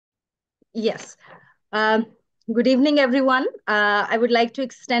Yes. Um, Good evening, everyone. I would like to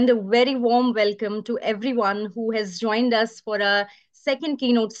extend a very warm welcome to everyone who has joined us for a second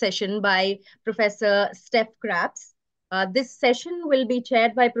keynote session by Professor Stef Krabs. This session will be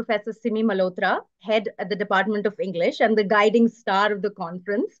chaired by Professor Simi Malhotra, head at the Department of English and the guiding star of the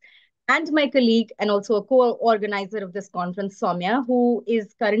conference, and my colleague and also a co-organizer of this conference, Soumya, who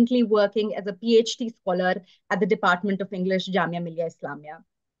is currently working as a PhD scholar at the Department of English, Jamia Millia Islamia.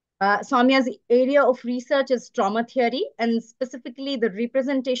 Soumya's area of research is trauma theory and specifically the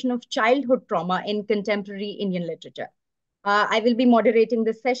representation of childhood trauma in contemporary Indian literature. I will be moderating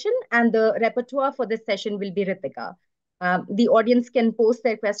this session, and the repertoire for this session will be Ritika. The audience can post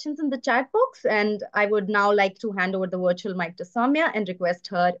their questions in the chat box, and I would now like to hand over the virtual mic to Soumya and request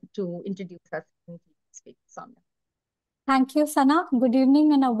her to introduce us and speak. Soumya. Thank you, Sana. Good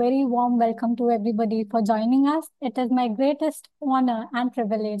evening and a very warm welcome to everybody for joining us. It is my greatest honor and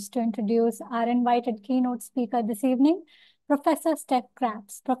privilege to introduce our invited keynote speaker this evening, Professor Stef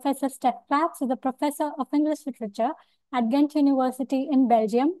Krabs. Professor Stef Krabs is a professor of English literature at Ghent University in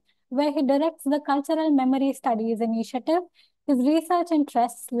Belgium, where he directs the Cultural Memory Studies Initiative. His research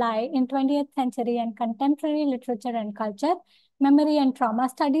interests lie in 20th century and contemporary literature and culture, memory and trauma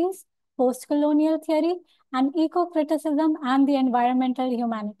studies, post-colonial theory, and eco-criticism and the environmental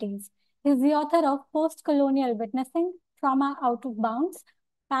humanities. He is the author of Post-Colonial Witnessing, Trauma Out of Bounds,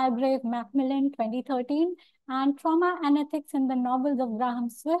 Palgrave Macmillan 2013, and Trauma and Ethics in the Novels of Graham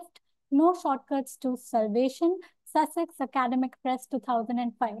Swift, No Shortcuts to Salvation, Sussex Academic Press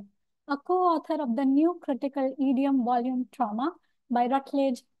 2005. A co-author of the New Critical Idiom volume Trauma by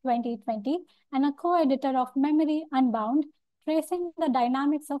Routledge 2020, and a co-editor of Memory Unbound, Tracing the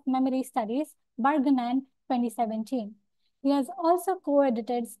Dynamics of Memory Studies, Bergenen 2017. He has also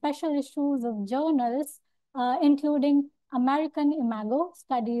co-edited special issues of journals, including American Imago,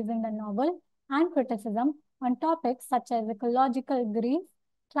 Studies in the Novel, and Criticism on topics such as ecological grief,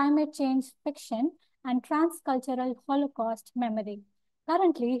 climate change fiction, and transcultural Holocaust memory.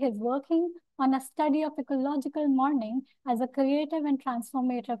 Currently, he is working on a study of ecological mourning as a creative and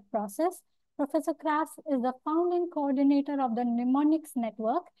transformative process. Professor Krabs is the founding coordinator of the Mnemonics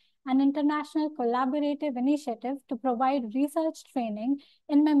Network, an international collaborative initiative to provide research training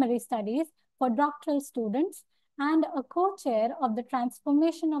in memory studies for doctoral students, and a co-chair of the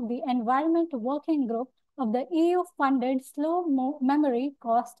Transformation of the Environment Working Group of the EU-funded Slow Memory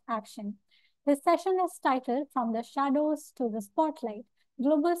Cost Action. This session is titled From the Shadows to the Spotlight,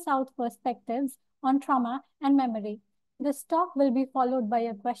 Global South Perspectives on Trauma and Memory. This talk will be followed by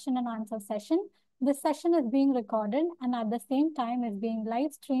a question and answer session. This session is being recorded and at the same time is being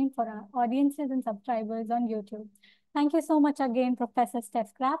live streamed for our audiences and subscribers on YouTube. Thank you so much again, Professor Stef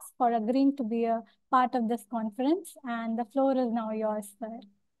Krabs, for agreeing to be a part of this conference. And the floor is now yours, sir.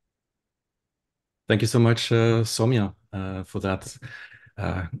 Thank you so much, Soumya, for that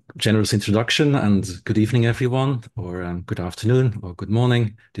generous introduction, and good evening, everyone, or good afternoon or good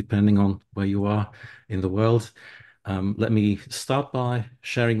morning, depending on where you are in the world. Let me start by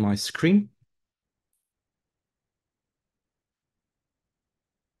sharing my screen.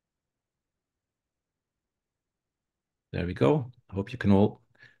 There we go. I hope you can all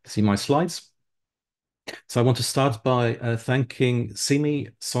see my slides. So I want to start by thanking Simi,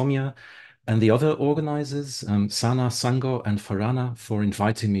 Soumya, and the other organizers, Sana, Sango, and Farhana, for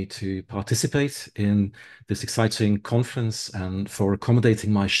inviting me to participate in this exciting conference and for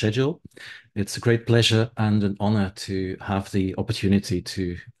accommodating my schedule. It's a great pleasure and an honor to have the opportunity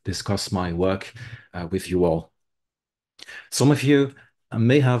to discuss my work with you all. Some of you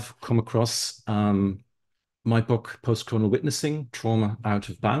may have come across my book, Post-Colonial Witnessing, Trauma Out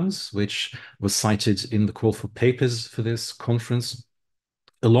of Bounds, which was cited in the call for papers for this conference,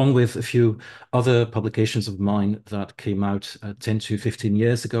 along with a few other publications of mine that came out 10 to 15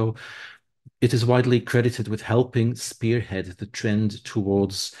 years ago. It is widely credited with helping spearhead the trend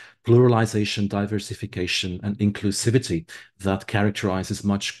towards pluralization, diversification, and inclusivity that characterizes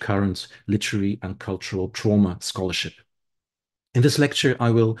much current literary and cultural trauma scholarship. In this lecture, I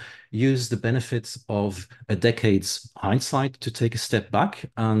will use the benefits of a decade's hindsight to take a step back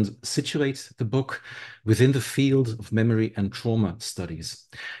and situate the book within the field of memory and trauma studies,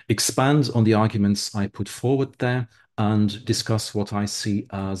 expand on the arguments I put forward there, and discuss what I see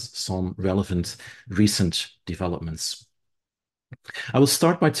as some relevant recent developments. I will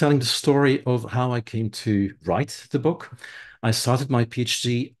start by telling the story of how I came to write the book. I started my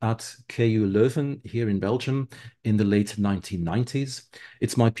PhD at KU Leuven here in Belgium in the late 1990s.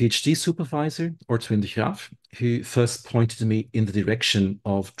 It's my PhD supervisor, Ortwin de Graaf, who first pointed me in the direction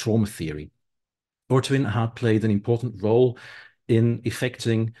of trauma theory. Ortwin had played an important role in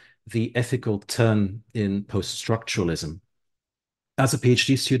effecting the ethical turn in post-structuralism. As a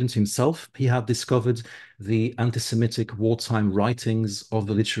PhD student himself, he had discovered the anti-Semitic wartime writings of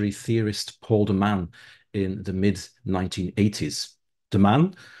the literary theorist Paul de Man in the mid-1980s. De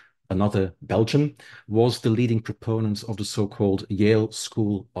Man, another Belgian, was the leading proponent of the so-called Yale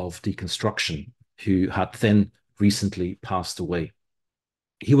School of Deconstruction, who had then recently passed away.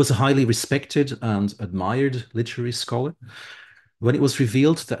 He was a highly respected and admired literary scholar. When it was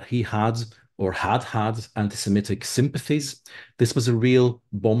revealed that he had had anti-Semitic sympathies, this was a real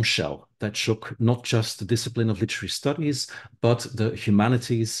bombshell that shook not just the discipline of literary studies, but the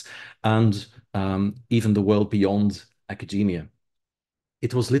humanities and even the world beyond academia.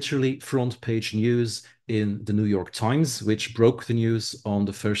 It was literally front page news in the New York Times, which broke the news on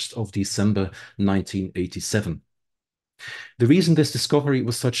the 1st of December, 1987. The reason this discovery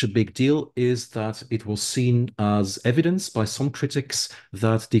was such a big deal is that it was seen as evidence by some critics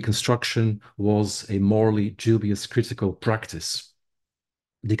that deconstruction was a morally dubious critical practice.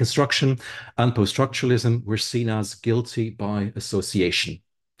 Deconstruction and post-structuralism were seen as guilty by association.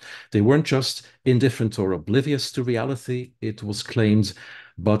 They weren't just indifferent or oblivious to reality, it was claimed,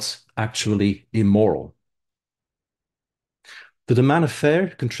 but actually immoral. The de Man affair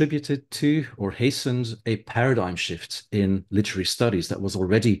contributed to or hastened a paradigm shift in literary studies that was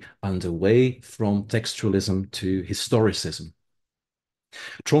already underway from textualism to historicism.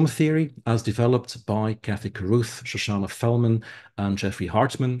 Trauma theory, as developed by Kathy Carruth, Shoshana Fellman, and Jeffrey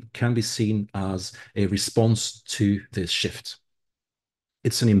Hartman, can be seen as a response to this shift.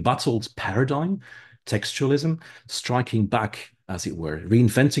 It's an embattled paradigm, textualism, striking back, as it were,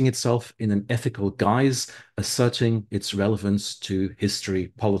 reinventing itself in an ethical guise, asserting its relevance to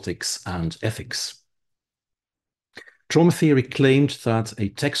history, politics, and ethics. Trauma theory claimed that a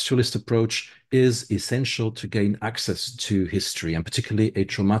textualist approach is essential to gain access to history, and particularly a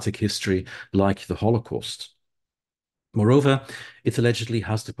traumatic history like the Holocaust. Moreover, it allegedly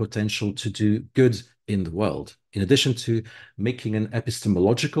has the potential to do good in the world. In addition to making an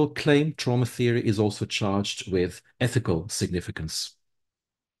epistemological claim, trauma theory is also charged with ethical significance.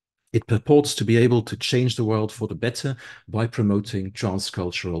 It purports to be able to change the world for the better by promoting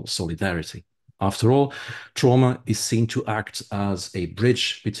transcultural solidarity. After all, trauma is seen to act as a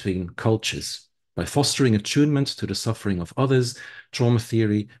bridge between cultures. By fostering attunement to the suffering of others, trauma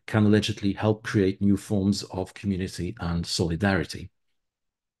theory can allegedly help create new forms of community and solidarity.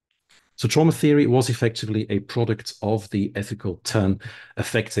 So trauma theory was effectively a product of the ethical turn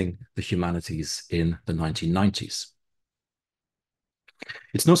affecting the humanities in the 1990s.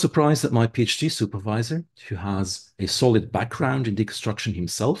 It's no surprise that my PhD supervisor, who has a solid background in deconstruction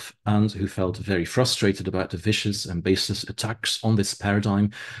himself and who felt very frustrated about the vicious and baseless attacks on this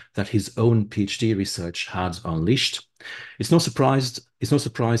paradigm that his own PhD research had unleashed, it's no surprise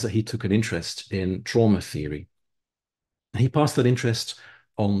that he took an interest in trauma theory. He passed that interest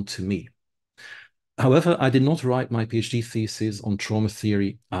on to me. However, I did not write my PhD thesis on trauma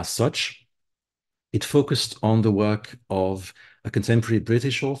theory as such. It focused on the work of a contemporary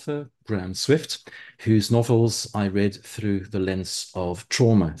British author, Graham Swift, whose novels I read through the lens of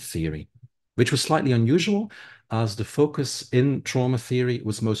trauma theory, which was slightly unusual as the focus in trauma theory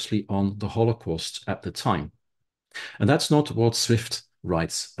was mostly on the Holocaust at the time. And that's not what Swift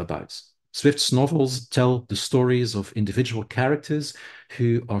writes about. Swift's novels tell the stories of individual characters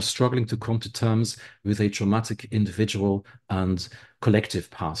who are struggling to come to terms with a traumatic individual and collective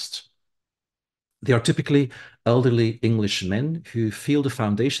past. They are typically elderly English men who feel the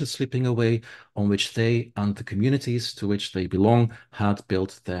foundation slipping away on which they and the communities to which they belong had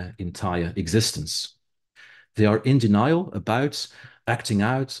built their entire existence. They are in denial about, acting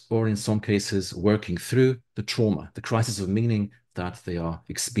out, or in some cases working through the trauma, the crisis of meaning that they are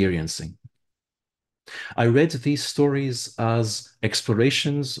experiencing. I read these stories as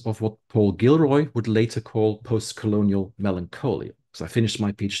explorations of what Paul Gilroy would later call post-colonial melancholia. So I finished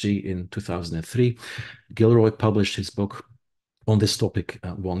my PhD in 2003. Gilroy published his book on this topic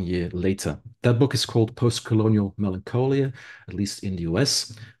 1 year later. That book is called Post-Colonial Melancholia, at least in the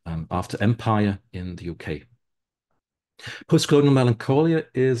US, after Empire in the UK. Post-colonial melancholia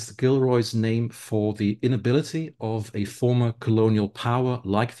is Gilroy's name for the inability of a former colonial power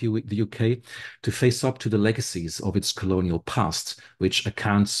like the UK to face up to the legacies of its colonial past, which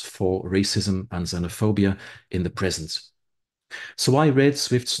accounts for racism and xenophobia in the present. So I read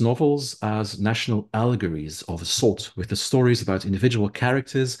Swift's novels as national allegories of a sort, with the stories about individual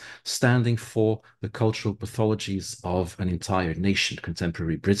characters standing for the cultural pathologies of an entire nation,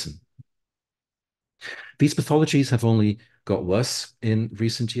 contemporary Britain. These pathologies have only got worse in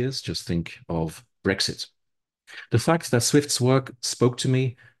recent years. Just think of Brexit. The fact that Swift's work spoke to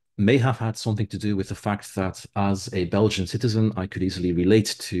me may have had something to do with the fact that as a Belgian citizen, I could easily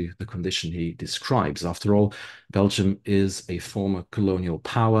relate to the condition he describes. After all, Belgium is a former colonial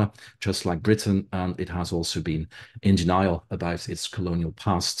power, just like Britain, and it has also been in denial about its colonial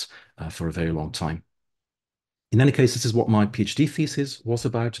past for a very long time. In any case, this is what my PhD thesis was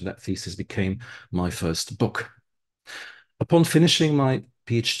about, and that thesis became my first book. Upon finishing my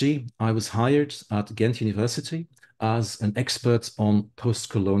PhD, I was hired at Ghent University as an expert on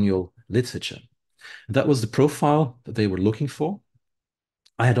post-colonial literature. That was the profile that they were looking for.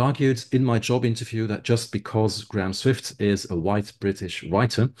 I had argued in my job interview that just because Graham Swift is a white British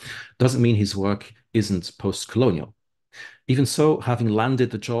writer doesn't mean his work isn't post-colonial. Even so, having landed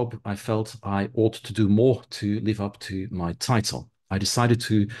the job, I felt I ought to do more to live up to my title. I decided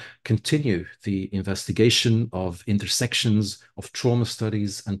to continue the investigation of intersections of trauma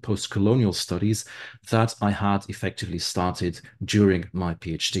studies and post-colonial studies that I had effectively started during my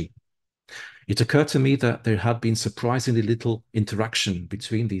PhD. It occurred to me that there had been surprisingly little interaction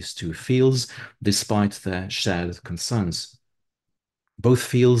between these two fields, despite their shared concerns. Both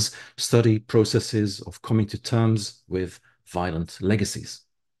fields study processes of coming to terms with violent legacies.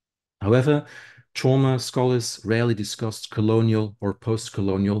 However, trauma scholars rarely discussed colonial or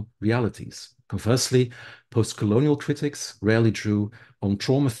post-colonial realities. Conversely, post-colonial critics rarely drew on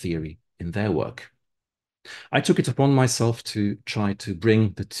trauma theory in their work. I took it upon myself to try to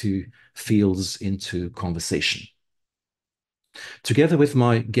bring the two fields into conversation. Together with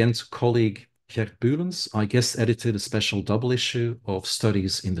my Ghent colleague Gert Bulens, I guest edited a special double issue of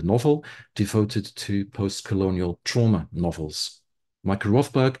Studies in the Novel devoted to post-colonial trauma novels. Michael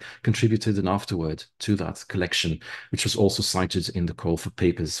Rothberg contributed an afterword to that collection, which was also cited in the call for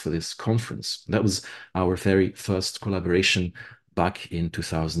papers for this conference. That was our very first collaboration back in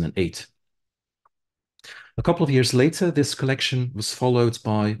 2008. A couple of years later, this collection was followed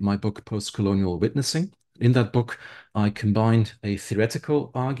by my book, Post-Colonial Witnessing. In that book, I combined a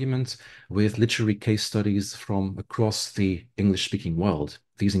theoretical argument with literary case studies from across the English-speaking world.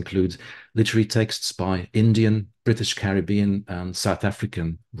 These include literary texts by Indian, British Caribbean, and South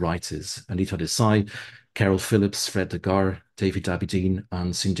African writers: Anita Desai, Carol Phillips, Fred Degar, David Abidine,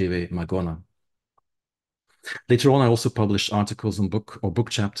 and Sindiwe Magona. Later on, I also published articles on book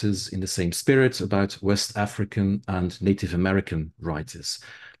chapters in the same spirit about West African and Native American writers,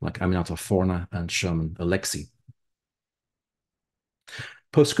 like Aminata Forna and Sherman Alexie.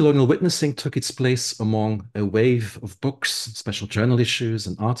 Post-colonial witnessing took its place among a wave of books, special journal issues,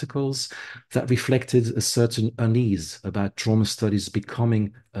 and articles that reflected a certain unease about trauma studies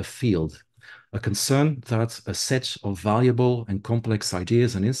becoming a field, a concern that a set of valuable and complex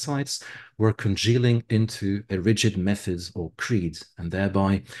ideas and insights were congealing into a rigid method or creed, and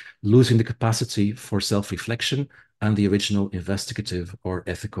thereby losing the capacity for self-reflection and the original investigative or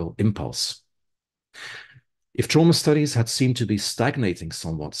ethical impulse. If trauma studies had seemed to be stagnating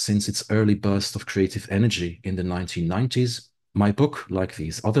somewhat since its early burst of creative energy in the 1990s, my book, like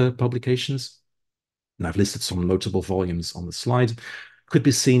these other publications, and I've listed some notable volumes on the slide, could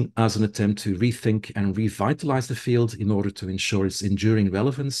be seen as an attempt to rethink and revitalize the field in order to ensure its enduring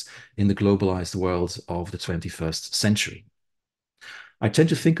relevance in the globalized world of the 21st century. I tend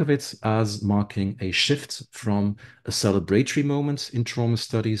to think of it as marking a shift from a celebratory moment in trauma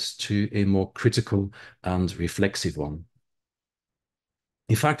studies to a more critical and reflexive one.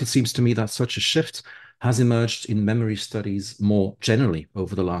 In fact, it seems to me that such a shift has emerged in memory studies more generally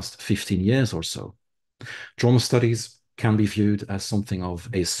over the last 15 years or so. Trauma studies can be viewed as something of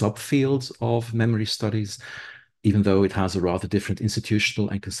a subfield of memory studies, even though it has a rather different institutional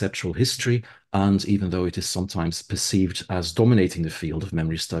and conceptual history, and even though it is sometimes perceived as dominating the field of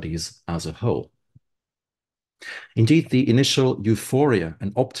memory studies as a whole. Indeed, the initial euphoria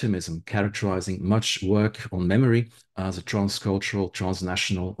and optimism characterizing much work on memory as a transcultural,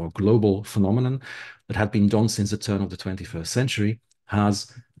 transnational, or global phenomenon that had been done since the turn of the 21st century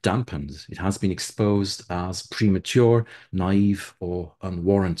has dampened. It has been exposed as premature, naive, or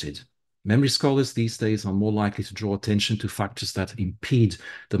unwarranted. Memory scholars these days are more likely to draw attention to factors that impede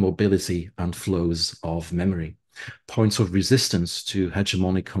the mobility and flows of memory, points of resistance to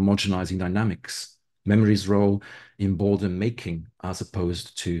hegemonic homogenizing dynamics, memory's role in border making as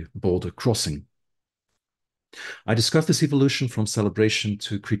opposed to border crossing. I discussed this evolution from celebration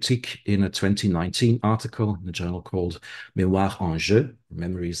to critique in a 2019 article in a journal called Mémoire en jeu,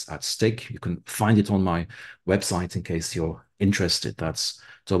 Memories at Stake. You can find it on my website in case you're interested. That's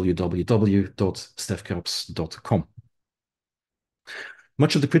www.stefkerps.com.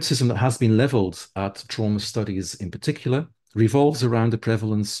 Much of the criticism that has been leveled at trauma studies in particular revolves around the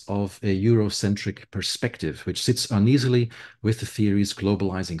prevalence of a Eurocentric perspective, which sits uneasily with the theory's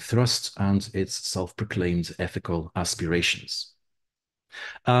globalizing thrust and its self-proclaimed ethical aspirations.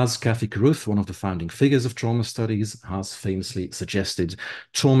 As Kathy Carruth, one of the founding figures of trauma studies, has famously suggested,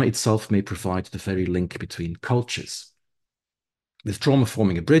 trauma itself may provide the very link between cultures. With trauma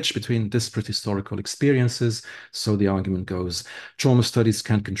forming a bridge between disparate historical experiences, so the argument goes, trauma studies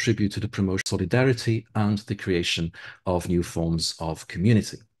can contribute to the promotion of solidarity and the creation of new forms of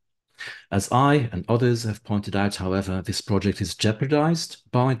community. As I and others have pointed out, however, this project is jeopardized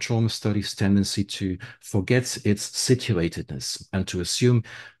by trauma studies' tendency to forget its situatedness and to assume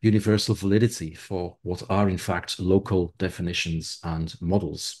universal validity for what are in fact local definitions and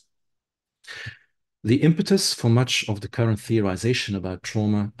models. The impetus for much of the current theorization about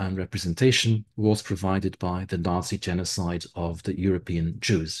trauma and representation was provided by the Nazi genocide of the European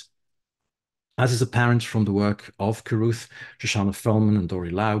Jews. As is apparent from the work of Carruth, Shoshana Fellman and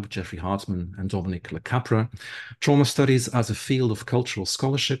Dori Laub, Jeffrey Hartman and Dominic LaCapra, trauma studies as a field of cultural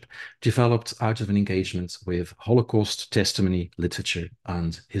scholarship developed out of an engagement with Holocaust testimony, literature,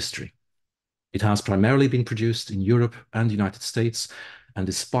 and history. It has primarily been produced in Europe and the United States, and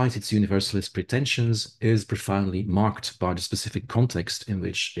despite its universalist pretensions, is profoundly marked by the specific context in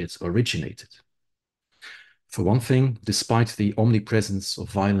which it originated. For one thing, despite the omnipresence of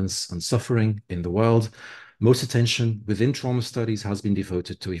violence and suffering in the world, most attention within trauma studies has been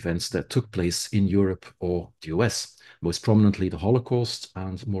devoted to events that took place in Europe or the US, most prominently the Holocaust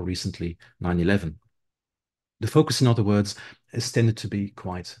and more recently 9/11. The focus, in other words, has tended to be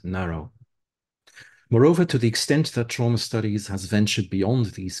quite narrow. Moreover, to the extent that trauma studies has ventured beyond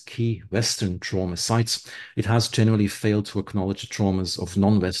these key Western trauma sites, it has generally failed to acknowledge the traumas of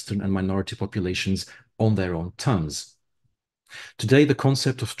non-Western and minority populations on their own terms. Today, the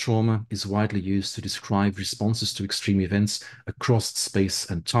concept of trauma is widely used to describe responses to extreme events across space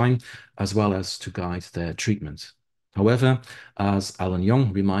and time, as well as to guide their treatment. However, as Alan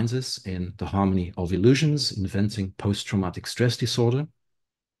Young reminds us in The Harmony of Illusions, Inventing Post-Traumatic Stress Disorder,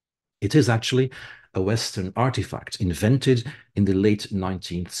 it is actually a Western artifact invented in the late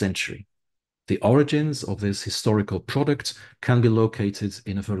 19th century. The origins of this historical product can be located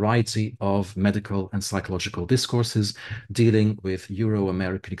in a variety of medical and psychological discourses dealing with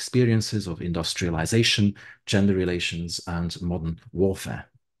Euro-American experiences of industrialization, gender relations, and modern warfare.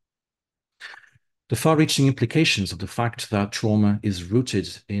 The far-reaching implications of the fact that trauma is rooted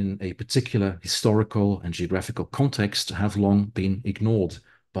in a particular historical and geographical context have long been ignored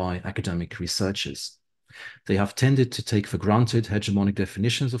by academic researchers. They have tended to take for granted hegemonic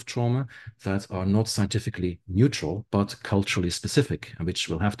definitions of trauma that are not scientifically neutral, but culturally specific, and which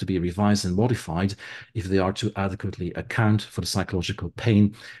will have to be revised and modified if they are to adequately account for the psychological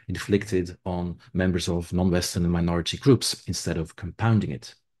pain inflicted on members of non-Western and minority groups, instead of compounding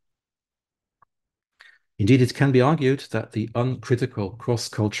it. Indeed, it can be argued that the uncritical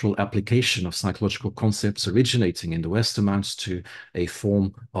cross-cultural application of psychological concepts originating in the West amounts to a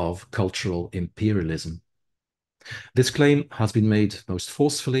form of cultural imperialism. This claim has been made most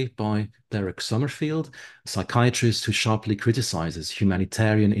forcefully by Derek Summerfield, a psychiatrist who sharply criticizes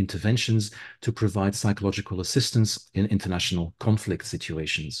humanitarian interventions to provide psychological assistance in international conflict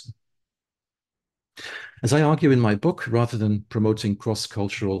situations. As I argue in my book, rather than promoting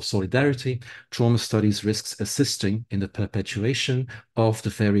cross-cultural solidarity, trauma studies risks assisting in the perpetuation of the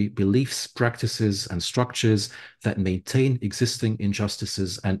very beliefs, practices, and structures that maintain existing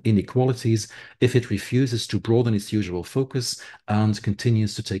injustices and inequalities if it refuses to broaden its usual focus and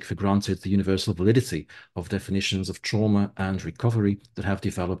continues to take for granted the universal validity of definitions of trauma and recovery that have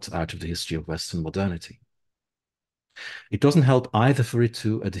developed out of the history of Western modernity. It doesn't help either for it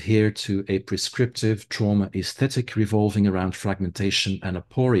to adhere to a prescriptive trauma aesthetic revolving around fragmentation and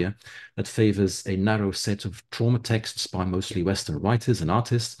aporia that favors a narrow set of trauma texts by mostly Western writers and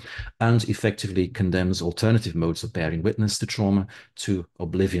artists and effectively condemns alternative modes of bearing witness to trauma to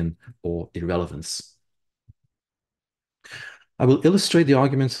oblivion or irrelevance. I will illustrate the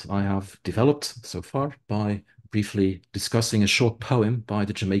argument I have developed so far by briefly discussing a short poem by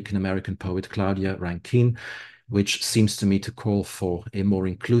the Jamaican-American poet Claudia Rankine, which seems to me to call for a more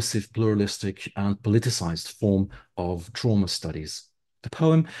inclusive, pluralistic, and politicized form of trauma studies. The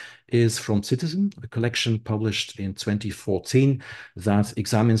poem is from Citizen, a collection published in 2014 that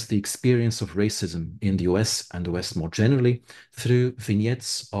examines the experience of racism in the US and the West more generally through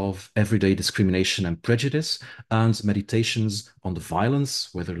vignettes of everyday discrimination and prejudice and meditations on the violence,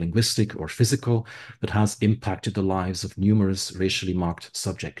 whether linguistic or physical, that has impacted the lives of numerous racially marked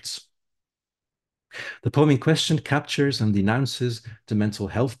subjects. The poem in question captures and denounces the mental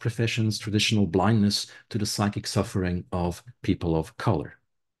health profession's traditional blindness to the psychic suffering of people of color.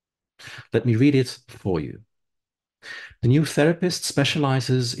 Let me read it for you. The new therapist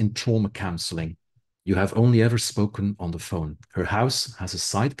specializes in trauma counseling. You have only ever spoken on the phone. Her house has a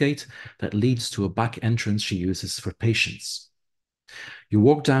side gate that leads to a back entrance she uses for patients. You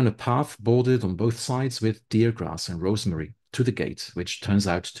walk down a path bordered on both sides with deer grass and rosemary to the gate, which turns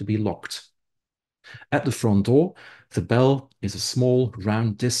out to be locked. At the front door, the bell is a small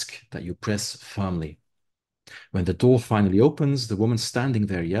round disc that you press firmly. When the door finally opens, the woman standing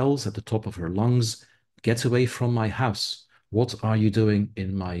there yells at the top of her lungs, "Get away from my house. What are you doing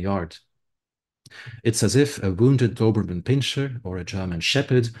in my yard?" It's as if a wounded Doberman Pinscher or a German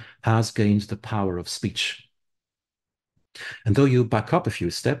Shepherd has gained the power of speech. And though you back up a few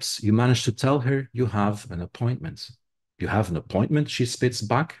steps, you manage to tell her you have an appointment. "You have an appointment?" she spits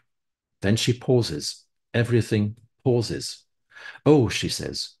back. Then she pauses. Everything pauses. "Oh," she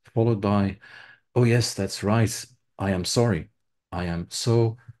says, followed by, "Oh, yes, that's right. I am sorry. I am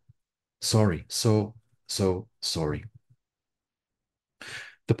so sorry. So sorry."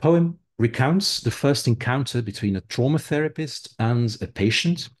 The poem recounts the first encounter between a trauma therapist and a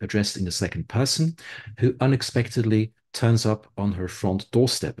patient, addressed in the second person, who unexpectedly turns up on her front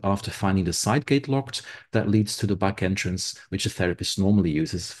doorstep after finding the side gate locked that leads to the back entrance, which a therapist normally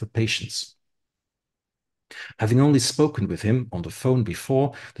uses for patients. Having only spoken with him on the phone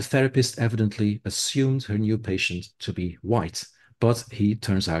before, the therapist evidently assumed her new patient to be white, but he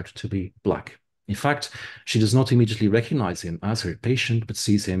turns out to be black. In fact, she does not immediately recognize him as her patient, but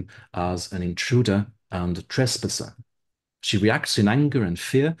sees him as an intruder and trespasser. She reacts in anger and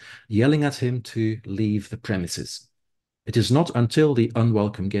fear, yelling at him to leave the premises. It is not until the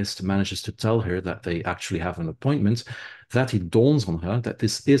unwelcome guest manages to tell her that they actually have an appointment that it dawns on her that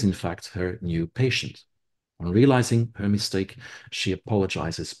this is in fact her new patient. On realizing her mistake, she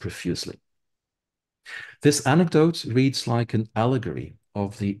apologizes profusely. This anecdote reads like an allegory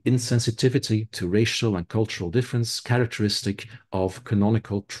of the insensitivity to racial and cultural difference characteristic of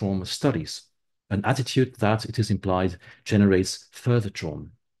canonical trauma studies, an attitude that, it is implied, generates further trauma.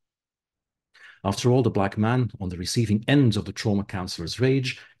 After all, the black man on the receiving end of the trauma counselor's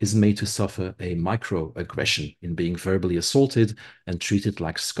rage is made to suffer a microaggression in being verbally assaulted and treated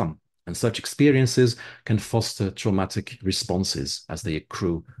like scum. And such experiences can foster traumatic responses as they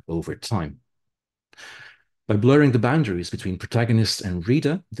accrue over time. By blurring the boundaries between protagonist and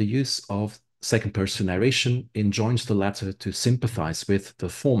reader, the use of second-person narration enjoins the latter to sympathize with the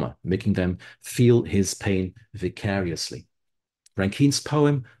former, making them feel his pain vicariously. Rankine's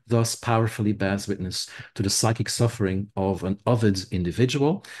poem thus powerfully bears witness to the psychic suffering of an othered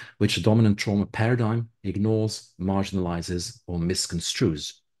individual, which a dominant trauma paradigm ignores, marginalizes, or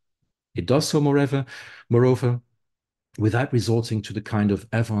misconstrues. It does so, moreover, without resorting to the kind of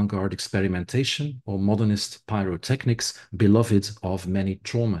avant-garde experimentation or modernist pyrotechnics beloved of many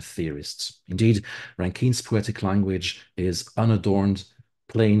trauma theorists. Indeed, Rankine's poetic language is unadorned,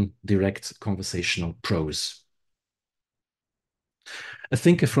 plain, direct conversational prose. A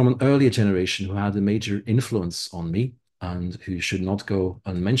thinker from an earlier generation who had a major influence on me and who should not go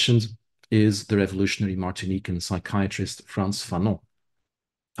unmentioned is the revolutionary Martinican psychiatrist Frantz Fanon.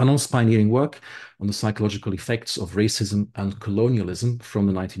 Fanon's pioneering work on the psychological effects of racism and colonialism from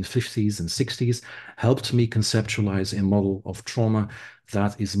the 1950s and 60s helped me conceptualize a model of trauma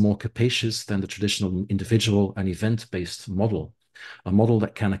that is more capacious than the traditional individual and event-based model, a model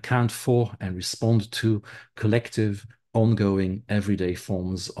that can account for and respond to collective, ongoing, everyday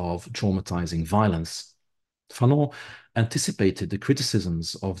forms of traumatizing violence. Fanon anticipated the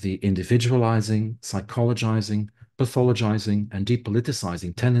criticisms of the individualizing, psychologizing, pathologizing, and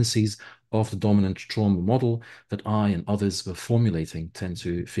depoliticizing tendencies of the dominant trauma model that I and others were formulating 10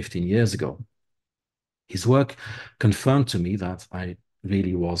 to 15 years ago. His work confirmed to me that I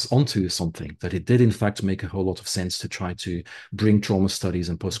really was onto something, that it did in fact make a whole lot of sense to try to bring trauma studies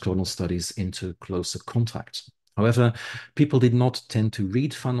and post-colonial studies into closer contact. However, people did not tend to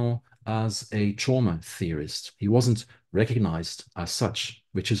read Fanon as a trauma theorist. He wasn't recognized as such,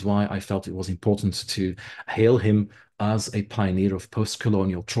 which is why I felt it was important to hail him as a pioneer of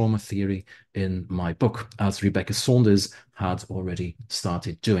post-colonial trauma theory in my book, as Rebecca Saunders had already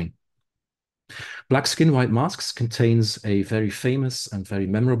started doing. Black Skin, White Masks contains a very famous and very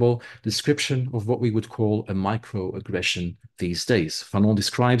memorable description of what we would call a microaggression these days. Fanon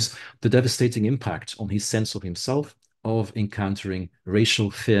describes the devastating impact on his sense of himself of encountering racial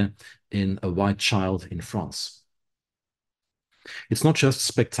fear in a white child in France. It's not just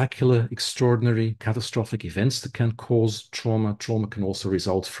spectacular, extraordinary, catastrophic events that can cause trauma. Trauma can also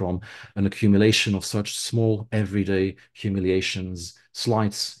result from an accumulation of such small, everyday humiliations,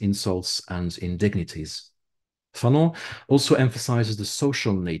 slights, insults, and indignities. Fanon also emphasizes the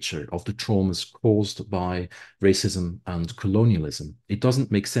social nature of the traumas caused by racism and colonialism. It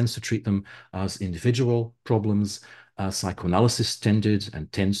doesn't make sense to treat them as individual problems, as psychoanalysis tended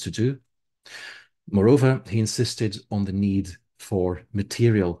and tends to do. Moreover, he insisted on the need for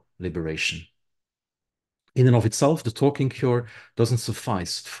material liberation. In and of itself, the talking cure doesn't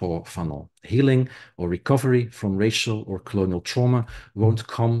suffice for Fanon. Healing or recovery from racial or colonial trauma won't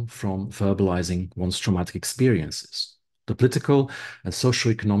come from verbalizing one's traumatic experiences. The political and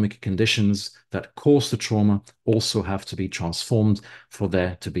socio-economic conditions that cause the trauma also have to be transformed for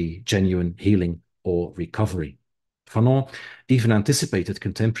there to be genuine healing or recovery. Fanon even anticipated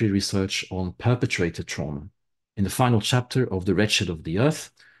contemporary research on perpetrated trauma. In the final chapter of The Wretched of the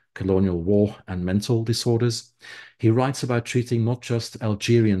Earth, Colonial War and Mental Disorders, he writes about treating not just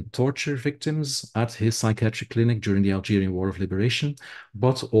Algerian torture victims at his psychiatric clinic during the Algerian War of Liberation,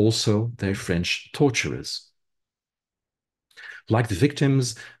 but also their French torturers. Like the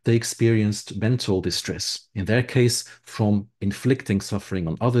victims, they experienced mental distress, in their case, from inflicting suffering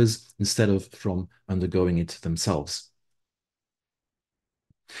on others instead of from undergoing it themselves.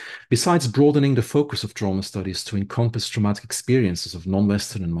 Besides broadening the focus of trauma studies to encompass traumatic experiences of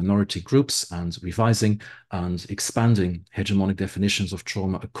non-Western and minority groups and revising and expanding hegemonic definitions of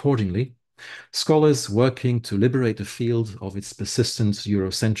trauma accordingly, scholars working to liberate the field of its persistent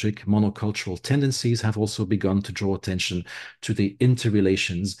Eurocentric monocultural tendencies have also begun to draw attention to the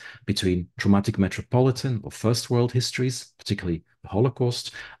interrelations between traumatic metropolitan or first world histories, particularly the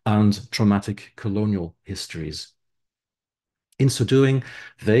Holocaust, and traumatic colonial histories. In so doing,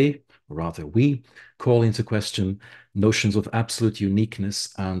 they, or rather we, call into question notions of absolute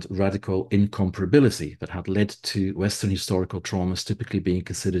uniqueness and radical incomparability that had led to Western historical traumas typically being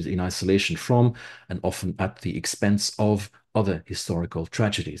considered in isolation from and often at the expense of other historical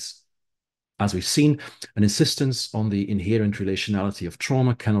tragedies. As we've seen, an insistence on the inherent relationality of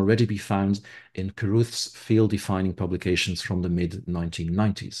trauma can already be found in Carruth's field-defining publications from the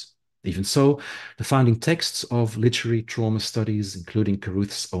mid-1990s. Even so, the founding texts of literary trauma studies, including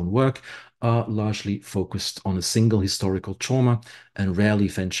Carruth's own work, are largely focused on a single historical trauma and rarely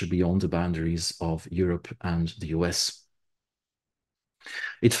venture beyond the boundaries of Europe and the US.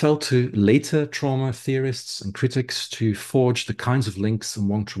 It fell to later trauma theorists and critics to forge the kinds of links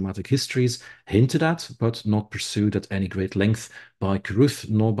among traumatic histories hinted at, but not pursued at any great length by Carruth,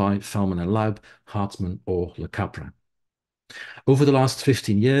 nor by Feldman and Laub, Hartman, or Le Capra. Over the last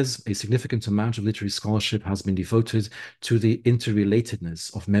 15 years, a significant amount of literary scholarship has been devoted to the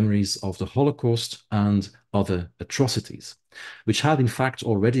interrelatedness of memories of the Holocaust and other atrocities, which had in fact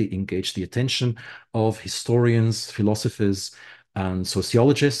already engaged the attention of historians, philosophers, and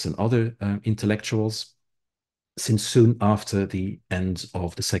sociologists and other intellectuals since soon after the end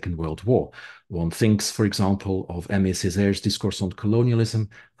of the Second World War. One thinks, for example, of Aimé Césaire's Discourse on Colonialism,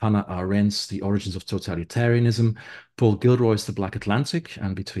 Hannah Arendt's The Origins of Totalitarianism, Paul Gilroy's The Black Atlantic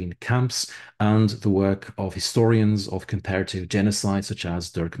and Between Camps, and the work of historians of comparative genocide such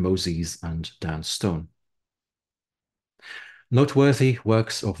as Dirk Moses and Dan Stone. Noteworthy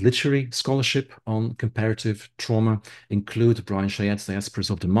works of literary scholarship on comparative trauma include Brian Chayette's Diasporas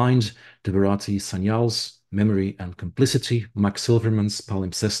of the Mind, de Barati Sanyal's Memory and Complicity, Max Silverman's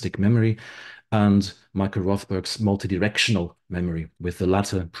Palimpsestic Memory, and Michael Rothberg's Multidirectional Memory, with the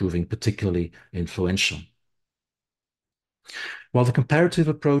latter proving particularly influential. While the comparative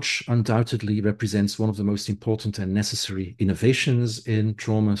approach undoubtedly represents one of the most important and necessary innovations in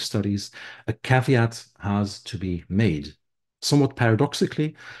trauma studies, a caveat has to be made. Somewhat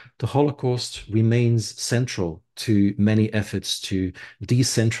paradoxically, the Holocaust remains central to many efforts to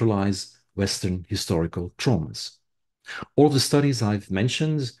decentralize Western historical traumas. All of the studies I've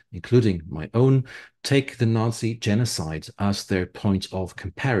mentioned, including my own, take the Nazi genocide as their point of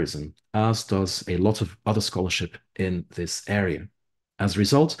comparison, as does a lot of other scholarship in this area. As a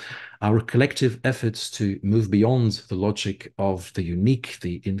result, our collective efforts to move beyond the logic of the unique,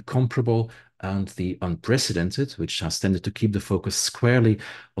 the incomparable, and the unprecedented, which has tended to keep the focus squarely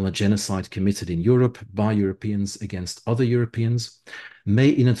on a genocide committed in Europe by Europeans against other Europeans,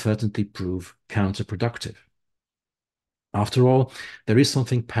 may inadvertently prove counterproductive. After all, there is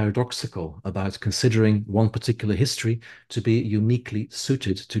something paradoxical about considering one particular history to be uniquely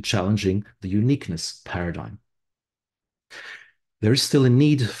suited to challenging the uniqueness paradigm. There is still a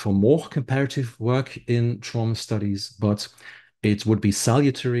need for more comparative work in trauma studies, but It would be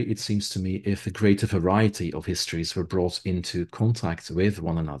salutary, it seems to me, if a greater variety of histories were brought into contact with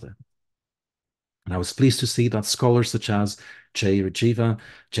one another. And I was pleased to see that scholars such as Jay Rajiva,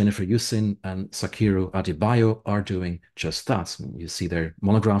 Jennifer Yusin, and Sakiro Adebayo are doing just that. You see their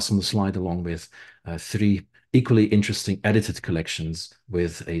monographs on the slide, along with 3 equally interesting edited collections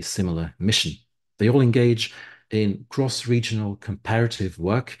with a similar mission. They all engage in cross-regional comparative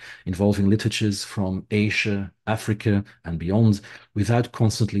work involving literatures from Asia, Africa, and beyond, without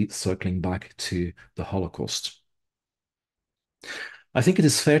constantly circling back to the Holocaust. I think it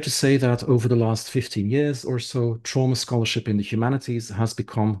is fair to say that over the last 15 years or so, trauma scholarship in the humanities has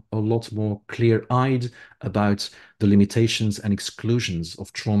become a lot more clear-eyed about the limitations and exclusions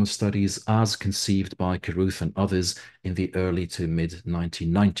of trauma studies as conceived by Carruth and others in the early to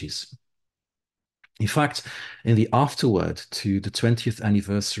mid-1990s. In fact, in the afterword to the 20th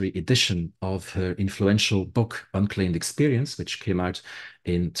anniversary edition of her influential book, Unclaimed Experience, which came out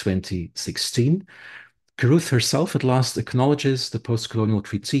in 2016, Carruth herself at last acknowledges the post-colonial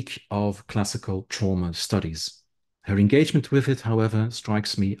critique of classical trauma studies. Her engagement with it, however,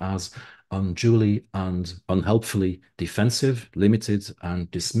 strikes me as unduly and unhelpfully defensive, limited,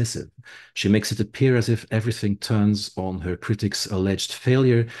 and dismissive. She makes it appear as if everything turns on her critics' alleged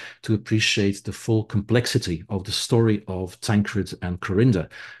failure to appreciate the full complexity of the story of Tancred and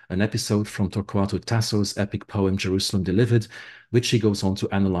Clorinda, an episode from Torquato Tasso's epic poem Jerusalem Delivered, which she goes on to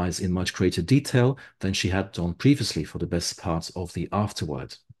analyze in much greater detail than she had done previously for the best part of the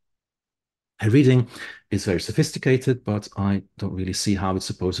afterword. Her reading is very sophisticated, but I don't really see how it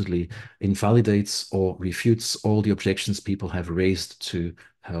supposedly invalidates or refutes all the objections people have raised to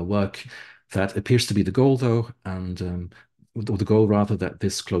her work. That appears to be the goal, though, and or the goal, rather, that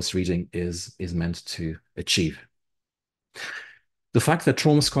this close reading is meant to achieve. The fact that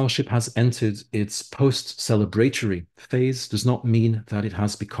trauma scholarship has entered its post-celebratory phase does not mean that it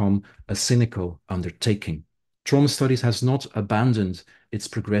has become a cynical undertaking. Trauma studies has not abandoned its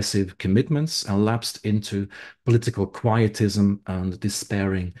progressive commitments and lapsed into political quietism and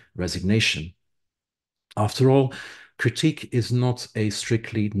despairing resignation. After all, critique is not a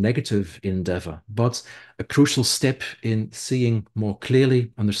strictly negative endeavor, but a crucial step in seeing more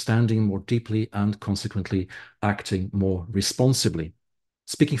clearly, understanding more deeply, and consequently acting more responsibly.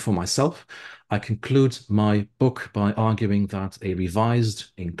 Speaking for myself, I conclude my book by arguing that a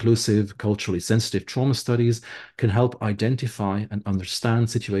revised, inclusive, culturally sensitive trauma studies can help identify and understand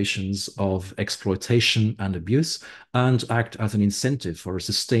situations of exploitation and abuse and act as an incentive for a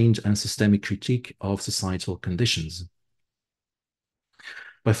sustained and systemic critique of societal conditions.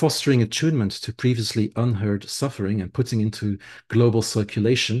 By fostering attunement to previously unheard suffering and putting into global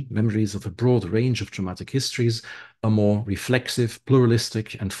circulation memories of a broad range of traumatic histories, a more reflexive,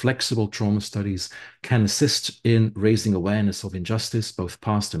 pluralistic, and flexible trauma studies can assist in raising awareness of injustice, both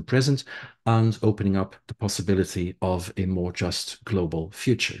past and present, and opening up the possibility of a more just global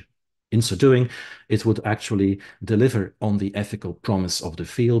future. In so doing, it would actually deliver on the ethical promise of the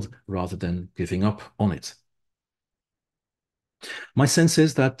field rather than giving up on it. My sense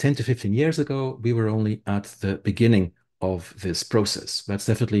is that 10 to 15 years ago, we were only at the beginning of this process. That's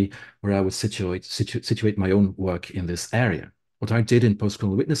definitely where I would situate my own work in this area. What I did in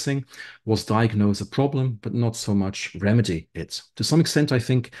post-colonial witnessing was diagnose a problem, but not so much remedy it. To some extent, I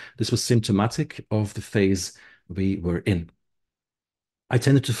think this was symptomatic of the phase we were in. I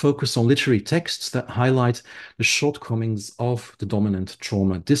tended to focus on literary texts that highlight the shortcomings of the dominant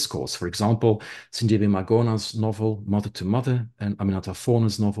trauma discourse. For example, Sindhebe Magona's novel Mother to Mother and Aminata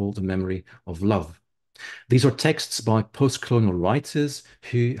Forna's novel The Memory of Love. These are texts by post-colonial writers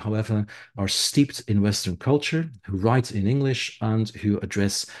who, however, are steeped in Western culture, who write in English, and who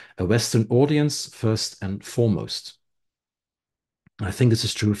address a Western audience first and foremost. I think this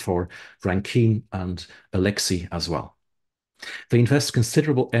is true for Rankine and Alexei as well. They invest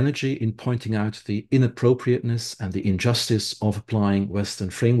considerable energy in pointing out the inappropriateness and the injustice of applying Western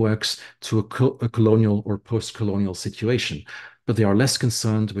frameworks to a colonial or post-colonial situation, but they are less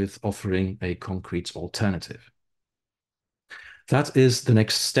concerned with offering a concrete alternative. That is the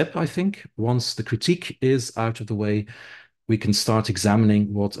next step, I think. Once the critique is out of the way, we can start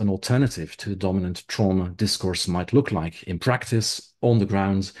examining what an alternative to the dominant trauma discourse might look like in practice, on the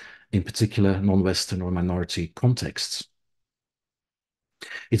ground, in particular non-Western or minority contexts.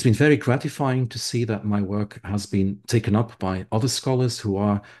 It's been very gratifying to see that my work has been taken up by other scholars who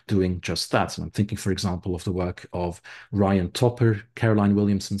are doing just that. And I'm thinking, for example, of the work of Ryan Topper, Caroline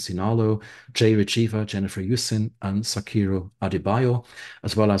Williamson-Sinalo, Jay Rajiva, Jennifer Yusin, and Sakiro Adebayo,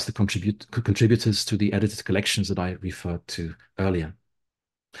 as well as the contributors to the edited collections that I referred to earlier.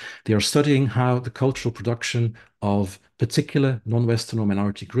 They are studying how the cultural production of particular non-Western or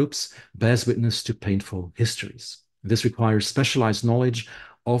minority groups bears witness to painful histories. This requires specialized knowledge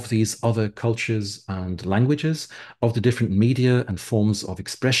of these other cultures and languages, of the different media and forms of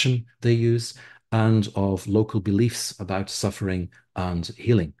expression they use, and of local beliefs about suffering and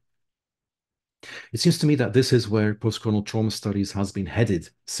healing. It seems to me that this is where post-colonial trauma studies has been headed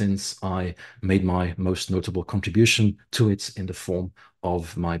since I made my most notable contribution to it in the form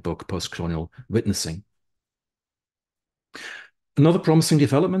of my book, Post-Colonial Witnessing. Another promising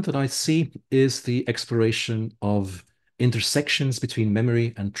development that I see is the exploration of intersections between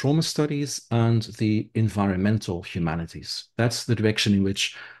memory and trauma studies and the environmental humanities. That's the direction in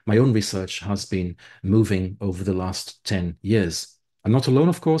which my own research has been moving over the last 10 years. I'm not alone,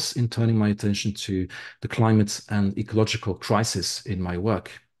 of course, in turning my attention to the climate and ecological crisis in my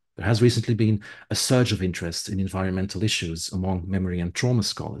work. There has recently been a surge of interest in environmental issues among memory and trauma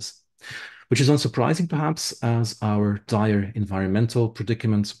scholars, which is unsurprising perhaps, as our dire environmental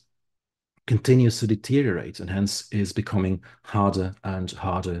predicament continues to deteriorate and hence is becoming harder and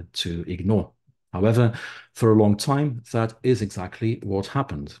harder to ignore. However, for a long time, that is exactly what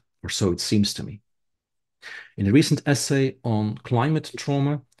happened, or so it seems to me. In a recent essay on climate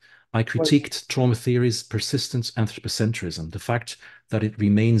trauma, I critiqued trauma theory's persistent anthropocentrism, the fact that it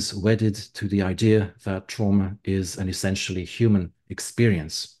remains wedded to the idea that trauma is an essentially human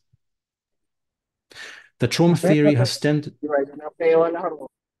experience. The trauma theory has tended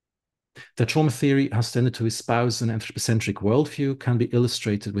to espouse an anthropocentric worldview can be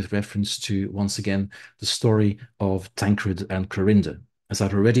illustrated with reference to, once again, the story of Tancred and Clorinda. As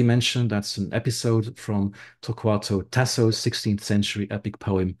I've already mentioned, that's an episode from Torquato Tasso's 16th century epic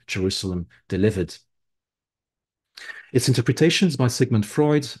poem, Jerusalem Delivered. Its interpretations by Sigmund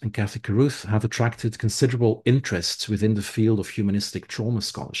Freud and Cathy Carruth have attracted considerable interest within the field of humanistic trauma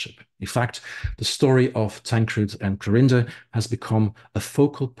scholarship. In fact, the story of Tancred and Clorinda has become a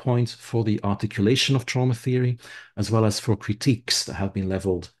focal point for the articulation of trauma theory, as well as for critiques that have been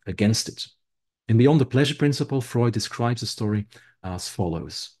leveled against it. In Beyond the Pleasure Principle, Freud describes the story as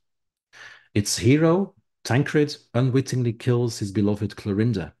follows. Its hero, Tancred, unwittingly kills his beloved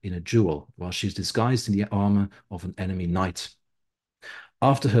Clorinda in a duel while she is disguised in the armor of an enemy knight.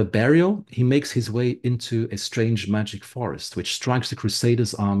 After her burial, he makes his way into a strange magic forest, which strikes the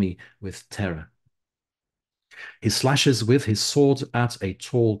Crusaders' army with terror. He slashes with his sword at a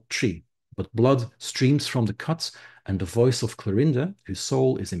tall tree, but blood streams from the cut, and the voice of Clorinda, whose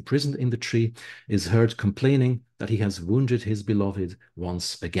soul is imprisoned in the tree, is heard complaining that he has wounded his beloved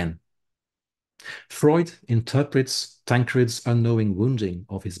once again. Freud interprets Tancred's unknowing wounding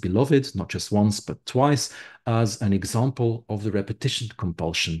of his beloved, not just once but twice, as an example of the repetition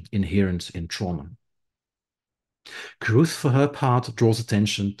compulsion inherent in trauma. Carruth, for her part, draws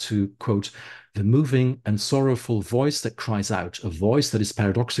attention to, quote, the moving and sorrowful voice that cries out, a voice that is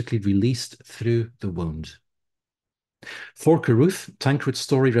paradoxically released through the wound. For Carruth, Tancred's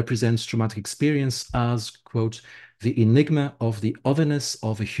story represents traumatic experience as, quote, the enigma of the otherness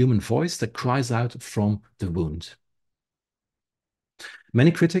of a human voice that cries out from the wound. Many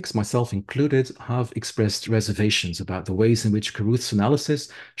critics, myself included, have expressed reservations about the ways in which Carruth's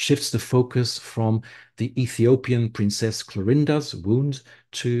analysis shifts the focus from the Ethiopian princess Clorinda's wound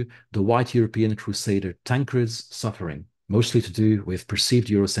to the white European crusader Tancred's suffering, mostly to do with perceived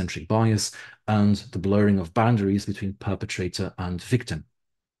Eurocentric bias and the blurring of boundaries between perpetrator and victim.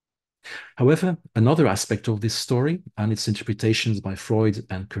 However, another aspect of this story and its interpretations by Freud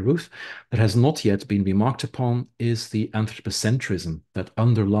and Carruth that has not yet been remarked upon is the anthropocentrism that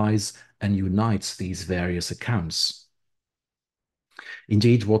underlies and unites these various accounts.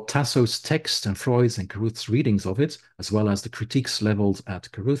 Indeed, what Tasso's text and Freud's and Carruth's readings of it, as well as the critiques leveled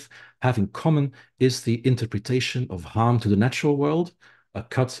at Carruth, have in common is the interpretation of harm to the natural world, a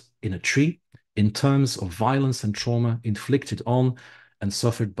cut in a tree, in terms of violence and trauma inflicted on and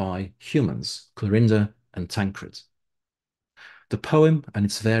suffered by humans, Clorinda and Tancred. The poem and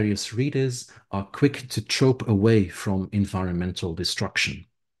its various readers are quick to trope away from environmental destruction.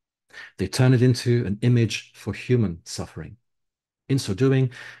 They turn it into an image for human suffering. In so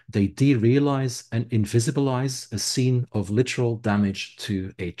doing, they derealize and invisibilize a scene of literal damage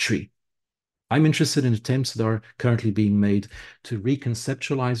to a tree. I'm interested in attempts that are currently being made to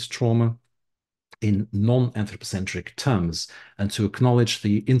reconceptualize trauma in non-anthropocentric terms and to acknowledge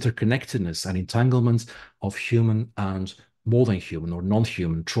the interconnectedness and entanglement of human and more than human or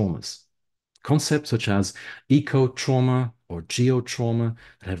non-human traumas. Concepts such as eco-trauma or geo-trauma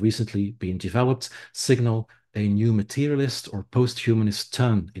that have recently been developed signal a new materialist or post-humanist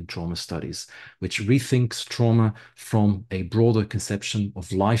turn in trauma studies, which rethinks trauma from a broader conception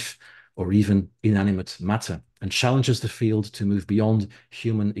of life or even inanimate matter, and challenges the field to move beyond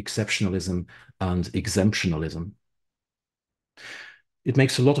human exceptionalism and exemptionalism. It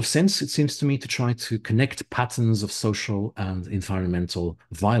makes a lot of sense, it seems to me, to try to connect patterns of social and environmental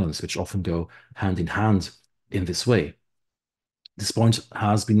violence, which often go hand in hand in this way. This point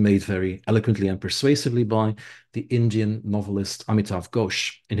has been made very eloquently and persuasively by the Indian novelist Amitav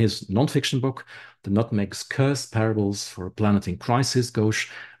Ghosh. In his non-fiction book, The Nutmeg's Curse, Parables for a Planet in Crisis,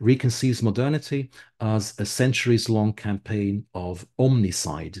 Ghosh reconceives modernity as a centuries-long campaign of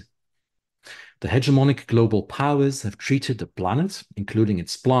omnicide. The hegemonic global powers have treated the planet, including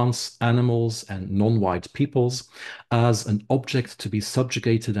its plants, animals, and non-white peoples, as an object to be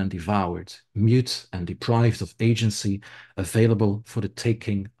subjugated and devoured, mute and deprived of agency, available for the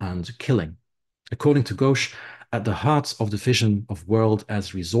taking and killing. According to Ghosh, at the heart of the vision of world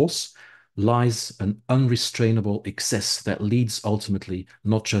as resource lies an unrestrainable excess that leads ultimately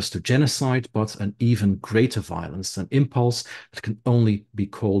not just to genocide, but an even greater violence, an impulse that can only be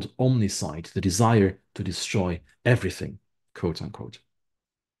called omnicide, the desire to destroy everything, quote unquote.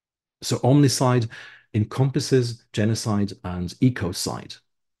 So omnicide encompasses genocide and ecocide.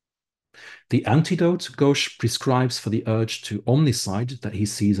 The antidote Ghosh prescribes for the urge to omnicide that he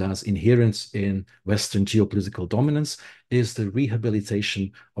sees as inherent in Western geopolitical dominance is the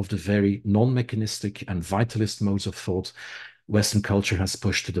rehabilitation of the very non-mechanistic and vitalist modes of thought Western culture has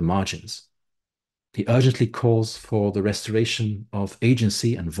pushed to the margins. He urgently calls for the restoration of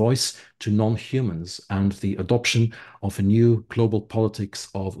agency and voice to non-humans and the adoption of a new global politics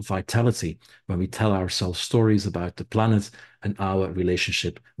of vitality when we tell ourselves stories about the planet and our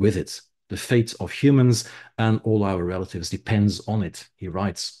relationship with it. The fate of humans and all our relatives depends on it, he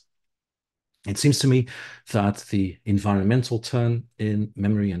writes. It seems to me that the environmental turn in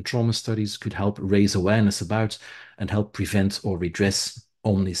memory and trauma studies could help raise awareness about and help prevent or redress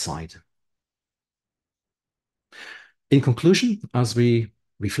omnicide. In conclusion, as we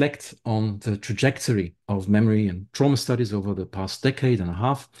reflect on the trajectory of memory and trauma studies over the past decade and a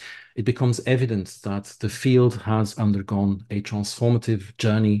half, it becomes evident that the field has undergone a transformative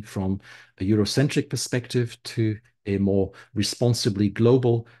journey from a Eurocentric perspective to a more responsibly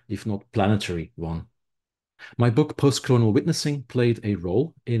global, if not planetary one. My book, Post-Colonial Witnessing, played a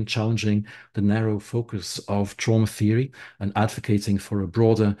role in challenging the narrow focus of trauma theory and advocating for a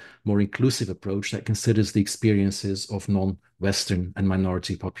broader, more inclusive approach that considers the experiences of non-Western and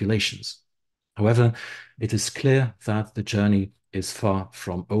minority populations. However, it is clear that the journey is far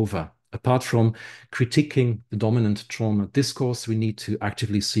from over. Apart from critiquing the dominant trauma discourse, we need to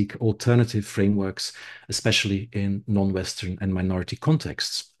actively seek alternative frameworks, especially in non-Western and minority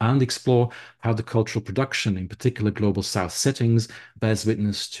contexts, and explore how the cultural production, in particular global South settings, bears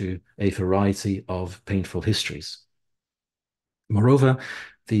witness to a variety of painful histories. Moreover,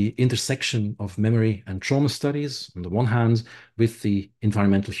 the intersection of memory and trauma studies, on the one hand, with the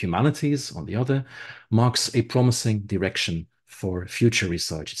environmental humanities, on the other, marks a promising direction for future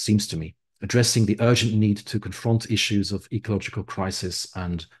research, it seems to me, addressing the urgent need to confront issues of ecological crisis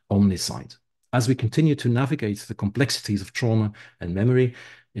and omnicide. As we continue to navigate the complexities of trauma and memory,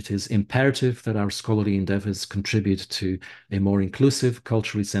 it is imperative that our scholarly endeavors contribute to a more inclusive,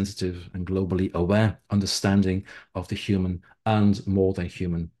 culturally sensitive, and globally aware understanding of the human and more than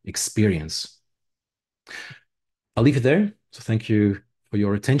human experience. I'll leave it there. So thank you for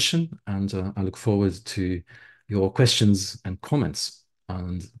your attention, and I look forward to your questions and comments.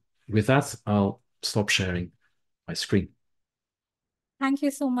 And with that, I'll stop sharing my screen. Thank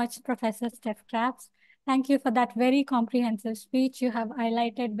you so much, Professor Stef Krabs. Thank you for that very comprehensive speech. You have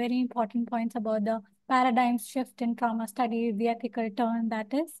highlighted very important points about the paradigm shift in trauma studies, the ethical turn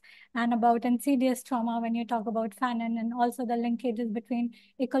that is, and about insidious trauma when you talk about Fanon, and also the linkages between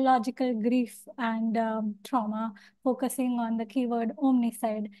ecological grief and trauma, focusing on the keyword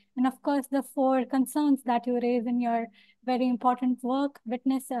omnicide. And of course, the four concerns that you raise in your very important work,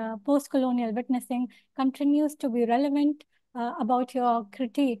 post-colonial witnessing, continues to be relevant about your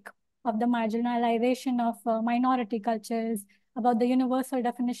critique of the marginalization of minority cultures, about the universal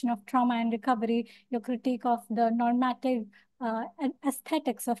definition of trauma and recovery, your critique of the normative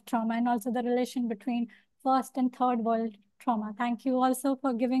aesthetics of trauma, and also the relation between first and third world trauma. Thank you also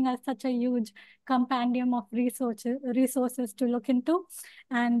for giving us such a huge compendium of resources to look into,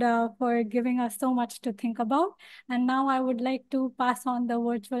 and for giving us so much to think about. And now I would like to pass on the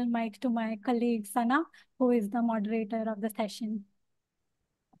virtual mic to my colleague, Sana, who is the moderator of the session.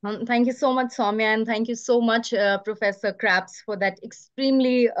 Thank you so much, Soumya, and thank you so much, Professor Krabs, for that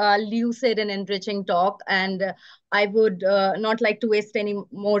extremely lucid and enriching talk. And I would not like to waste any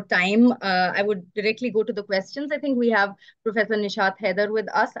more time. I would directly go to the questions. I think we have Professor Nishat Heather with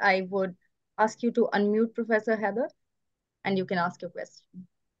us. I would ask you to unmute Professor Heather, and you can ask your question.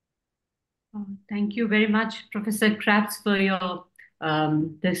 Thank you very much, Professor Krabs, for your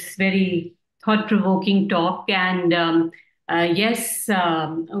this very thought-provoking talk. And yes,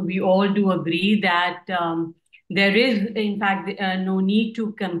 we all do agree that there is, in fact, no need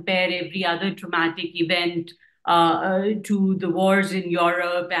to compare every other traumatic event to the wars in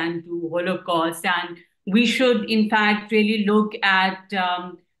Europe and to Holocaust. And we should, in fact, really look at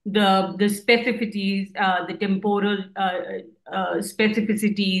the specificities, the temporal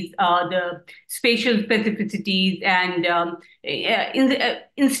specificities, the spatial specificities, and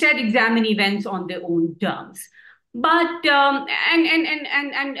instead examine events on their own terms. But and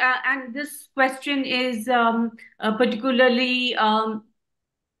this question is particularly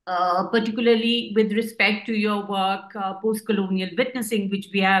with respect to your work, post-colonial witnessing, which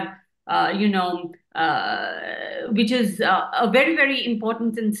we have, which is a very, very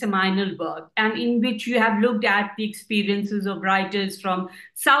important and seminal work, and in which you have looked at the experiences of writers from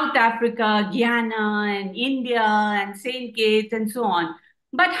South Africa, Guyana, and India, and St. Kitts, and so on.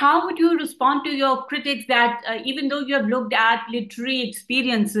 But how would you respond to your critics that even though you have looked at literary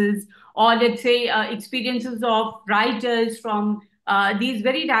experiences, or let's say experiences of writers from these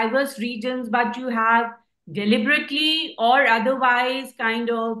very diverse regions, but you have deliberately or otherwise kind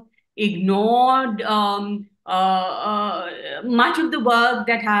of ignored much of the work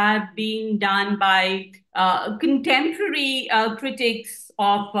that have been done by contemporary critics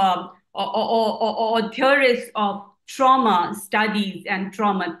of or theorists of trauma studies and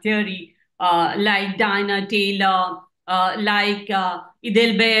trauma theory, like Diana Taylor, like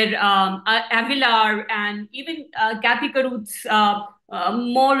Idelber Aguilar, and even Kathy Carruth's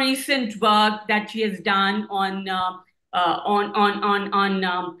more recent work that she has done on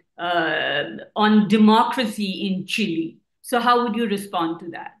democracy in Chile. So, how would you respond to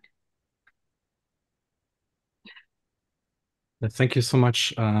that? Thank you so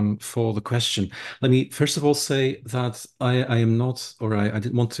much for the question. Let me first of all say that I am not, or I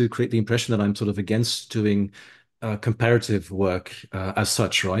didn't want to create the impression that I'm sort of against doing comparative work as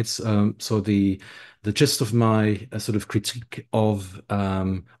such, right? So the gist of my sort of critique of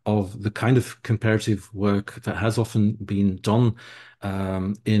the kind of comparative work that has often been done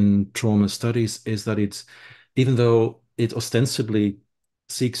in trauma studies is that it's, even though it ostensibly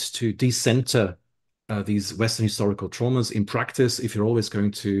seeks to decenter these Western historical traumas, in practice, if you're always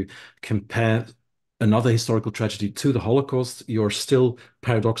going to compare another historical tragedy to the Holocaust, you're still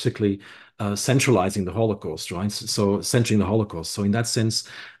paradoxically centralizing the Holocaust, right? So centering the Holocaust. So in that sense,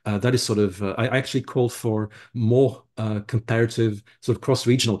 that is sort of, I actually called for more comparative, sort of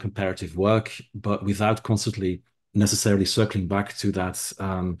cross-regional comparative work, but without constantly necessarily circling back to that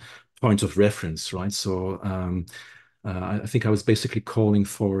point of reference, right? So I think I was basically calling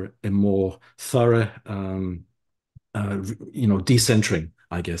for a more thorough, decentering,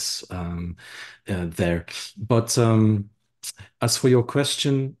 I guess, there. But as for your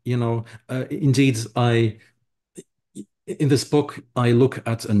question, indeed, in this book, I look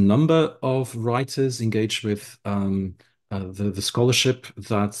at a number of writers engaged with the scholarship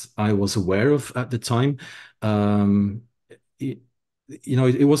that I was aware of at the time.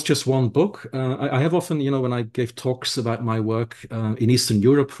 It was just one book. I have often, when I gave talks about my work in Eastern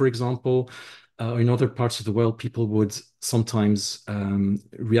Europe, for example, or in other parts of the world, people would sometimes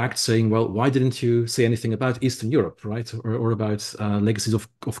react saying, well, why didn't you say anything about Eastern Europe, right? Or about legacies of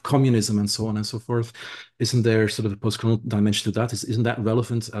communism and so on and so forth. Isn't there sort of a post-colonial dimension to that? Isn't that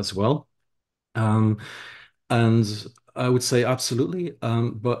relevant as well? And I would say absolutely,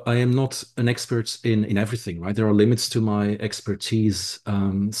 but I am not an expert in everything, right? There are limits to my expertise.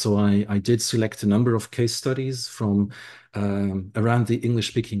 So I did select a number of case studies from around the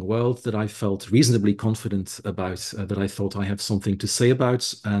English-speaking world that I felt reasonably confident about, that I thought I have something to say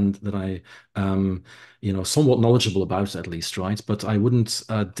about, and that I, somewhat knowledgeable about at least, right? But I wouldn't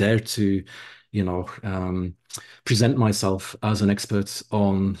dare to, present myself as an expert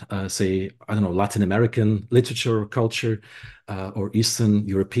on, say, I don't know, Latin American literature or culture, or Eastern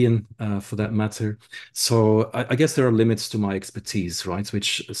European, for that matter. So I guess there are limits to my expertise, right,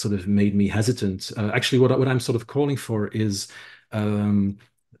 which sort of made me hesitant. Actually, what I'm sort of calling for is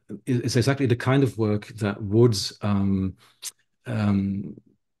exactly the kind of work that would, the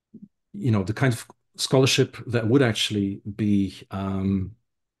kind of scholarship that would actually be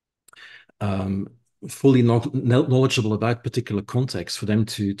fully knowledgeable about particular contexts, for them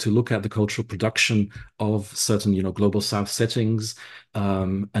to look at the cultural production of certain, global South settings,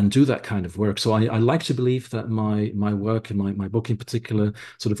 and do that kind of work. So I like to believe that my work and my book in particular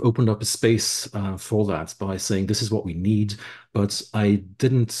sort of opened up a space for that by saying this is what we need. But I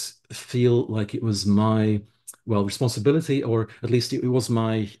didn't feel like it was my responsibility, or at least it was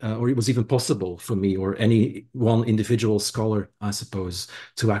or it was even possible for me or any one individual scholar, I suppose,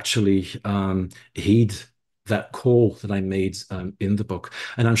 to actually heed that call that I made in the book.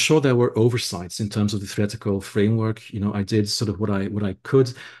 And I'm sure there were oversights in terms of the theoretical framework. I did sort of what I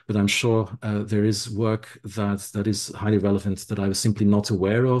could, but I'm sure there is work that is highly relevant that I was simply not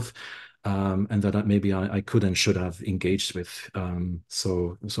aware of. And that maybe I could and should have engaged with.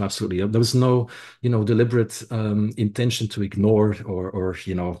 So absolutely, there was no, deliberate intention to ignore or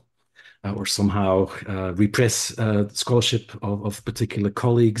somehow repress scholarship of particular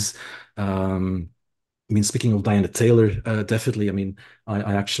colleagues. I mean, speaking of Diana Taylor, definitely. I mean,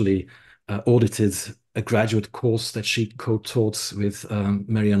 I actually audited a graduate course that she co-taught with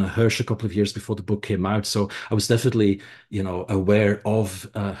Mariana Hirsch a couple of years before the book came out. So I was definitely, aware of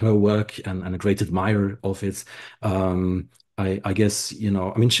her work and a great admirer of it. I guess,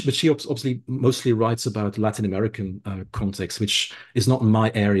 I mean, but she obviously mostly writes about Latin American context, which is not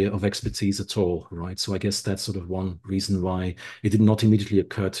my area of expertise at all, right? So I guess that's sort of one reason why it did not immediately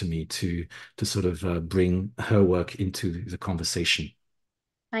occur to me to sort of bring her work into the conversation.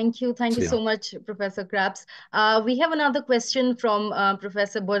 Thank you. Thank you so much, Professor Krabs. We have another question from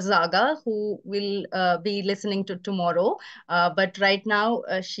Professor Borzaga, who will be listening to tomorrow. But right now,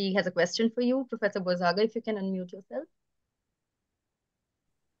 she has a question for you. Professor Borzaga, if you can unmute yourself.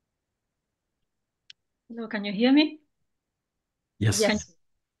 Hello, can you hear me? Yes.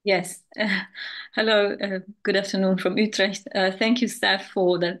 Yes. Hello, good afternoon from Utrecht. Thank you, Stef,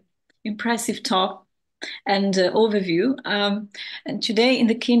 for the impressive talk and overview. And today in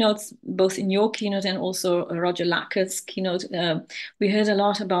the keynotes, both in your keynote and also Roger Lackert's keynote, we heard a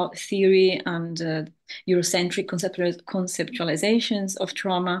lot about theory and Eurocentric conceptualizations of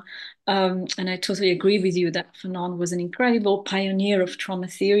trauma. And I totally agree with you that Fanon was an incredible pioneer of trauma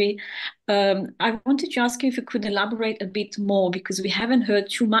theory. I wanted to ask you if you could elaborate a bit more, because we haven't heard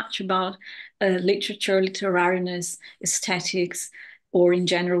too much about literature, literariness, aesthetics, or in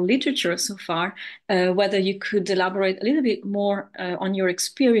general literature so far, whether you could elaborate a little bit more on your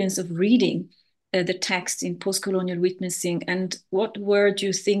experience of reading the text in post-colonial witnessing, and what were, do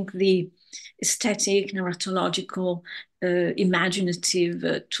you think, the aesthetic, narratological,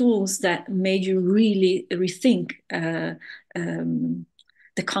 imaginative tools that made you really rethink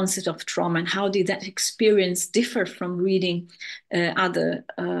the concept of trauma, and how did that experience differ from reading other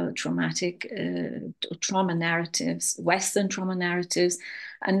traumatic trauma narratives, Western trauma narratives?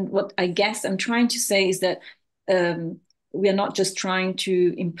 And what I guess I'm trying to say is that we are not just trying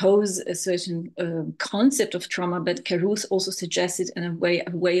to impose a certain concept of trauma, but Caruth also suggested a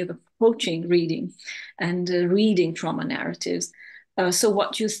way of approaching reading and reading trauma narratives. So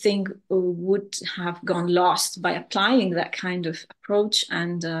what do you think would have gone lost by applying that kind of approach?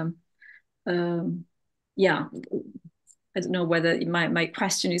 And yeah, I don't know whether my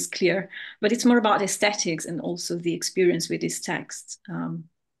question is clear, but it's more about aesthetics and also the experience with this text.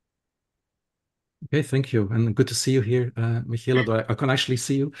 Okay, thank you. And good to see you here, Michaela. I can actually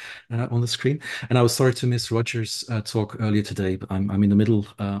see you on the screen. And I was sorry to miss Roger's talk earlier today, but I'm in the middle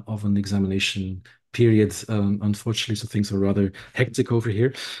of an examination period, unfortunately, so things are rather hectic over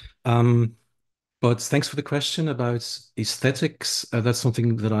here. But thanks for the question about aesthetics. That's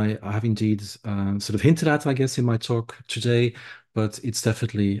something that I have indeed sort of hinted at, I guess, in my talk today, but it's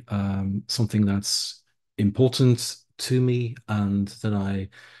definitely something that's important to me and that I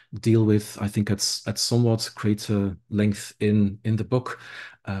deal with, I think, at somewhat greater length in the book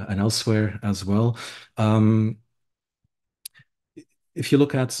and elsewhere as well. If you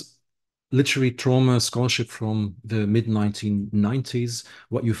look at literary trauma scholarship from the mid-1990s,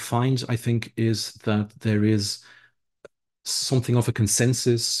 what you find, I think, is that there is something of a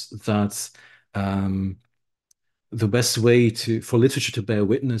consensus that the best way for literature to bear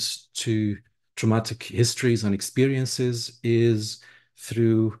witness to traumatic histories and experiences is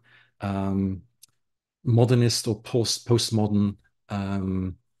through modernist or postmodern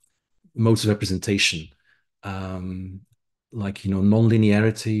modes of representation. Like,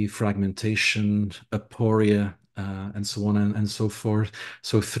 non-linearity, fragmentation, aporia, and so on and so forth.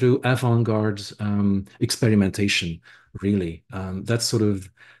 So through avant-garde experimentation, really, that's sort of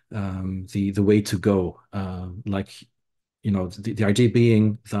the way to go. Like, the idea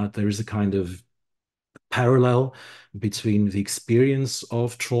being that there is a kind of parallel between the experience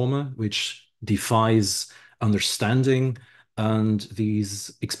of trauma, which defies understanding, and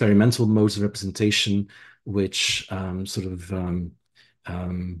these experimental modes of representation which sort of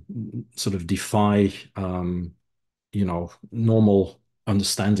defy normal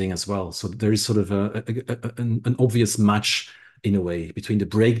understanding as well. So there is sort of an obvious match in a way between the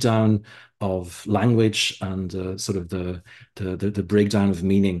breakdown of language and sort of the breakdown of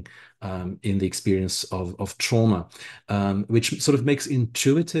meaning in the experience of trauma, which sort of makes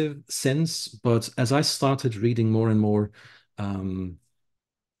intuitive sense. But as I started reading more and more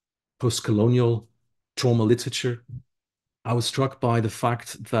post-colonial trauma literature, I was struck by the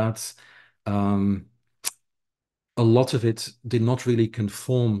fact that a lot of it did not really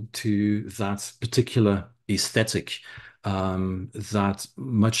conform to that particular aesthetic. That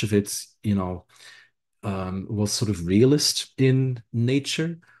much of it, was sort of realist in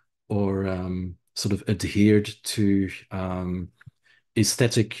nature, or sort of adhered to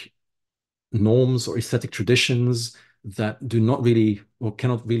aesthetic norms or aesthetic traditions that do not really or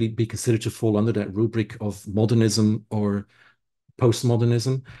cannot really be considered to fall under that rubric of modernism or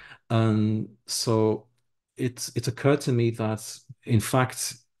postmodernism. And so it occurred to me that, in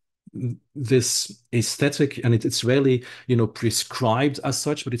fact, this aesthetic, and it's rarely prescribed as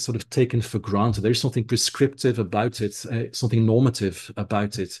such, but it's sort of taken for granted. There's something prescriptive about it, something normative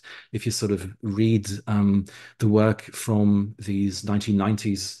about it. If you sort of read the work from these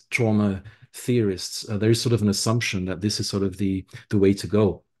 1990s trauma theorists, there is sort of an assumption that this is sort of the way to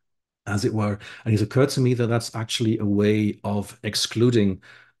go, as it were. And it occurred to me that that's actually a way of excluding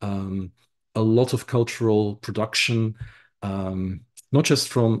a lot of cultural production, not just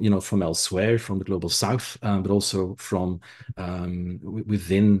from elsewhere, from the global South, but also from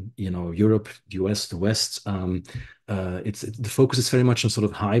within Europe, the US, the West. The focus is very much on sort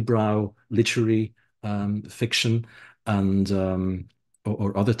of highbrow literary fiction and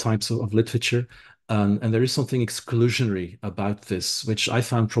or other types of literature. And there is something exclusionary about this, which I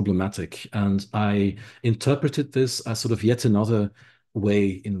found problematic. And I interpreted this as sort of yet another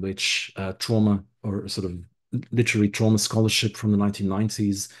way in which trauma, or sort of literary trauma scholarship from the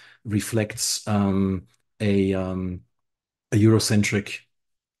 1990s, reflects a Eurocentric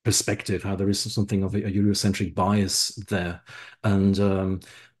perspective, how there is something of a Eurocentric bias there. And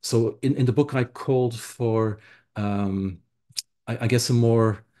so in the book, I called for, I guess, a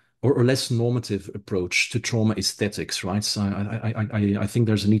more or less normative approach to trauma aesthetics, right? So I think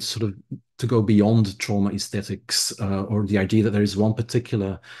there's a need sort of to go beyond trauma aesthetics, or the idea that there is one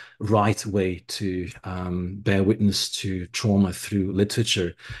particular right way to bear witness to trauma through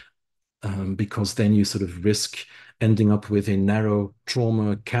literature, because then you sort of risk ending up with a narrow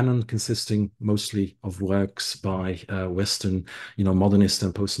trauma canon consisting mostly of works by Western, modernist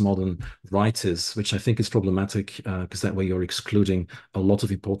and postmodern writers, which I think is problematic, because that way you're excluding a lot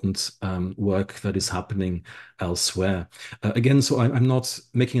of important work that is happening elsewhere. Again, so I'm not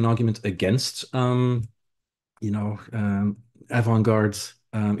making an argument against, avant-garde,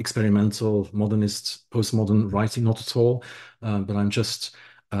 experimental, modernist, postmodern writing, not at all, but I'm just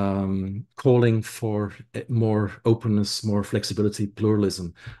calling for more openness, more flexibility,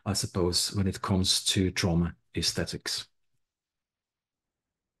 pluralism, I suppose, when it comes to trauma aesthetics.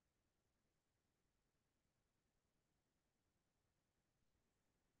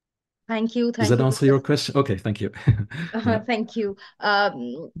 Thank you. Does that answer your question? Okay, thank you. Thank you.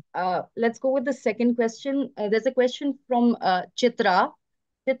 Let's go with the second question. There's a question from Chitra.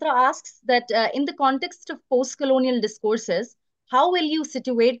 Chitra asks that in the context of post-colonial discourses, how will you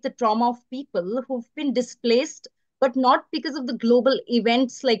situate the trauma of people who've been displaced, but not because of the global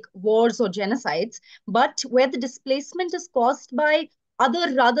events like wars or genocides, but where the displacement is caused by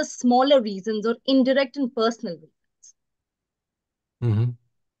other rather smaller reasons or indirect and personal reasons? Mm-hmm.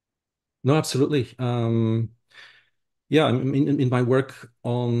 No, absolutely. Yeah, I mean, in my work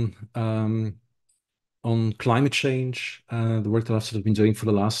on climate change, the work that I've sort of been doing for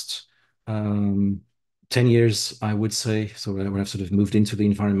the last 10 years, I would say, so where I've sort of moved into the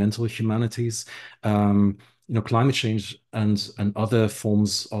environmental humanities, climate change and other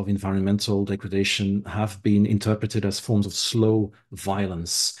forms of environmental degradation have been interpreted as forms of slow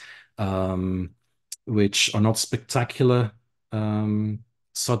violence, which are not spectacular,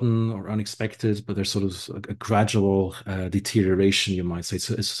 sudden or unexpected, but there's sort of a gradual deterioration, you might say.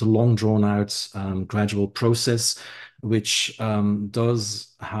 It's a long drawn out, gradual process, which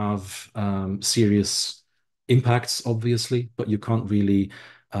does have serious impacts, obviously, but you can't really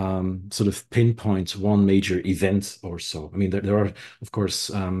sort of pinpoint one major event or so. I mean, there are, of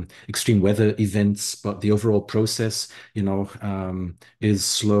course, extreme weather events, but the overall process, is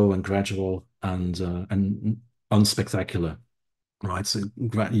slow and gradual and unspectacular. right? So,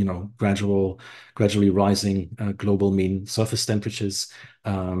 gradually rising global mean surface temperatures.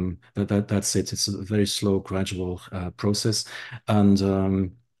 That's it. It's a very slow, gradual process,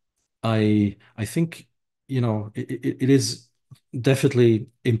 and I think it is definitely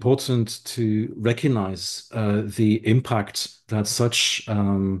important to recognize the impact that such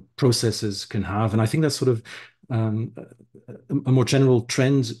processes can have, and I think that's sort of um, a more general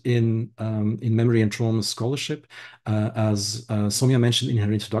trend in memory and trauma scholarship. As Soumya mentioned in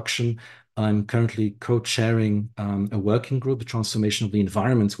her introduction, I'm currently co-chairing a working group, the Transformation of the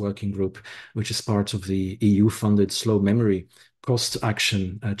Environment Working Group, which is part of the EU-funded Slow Memory Cost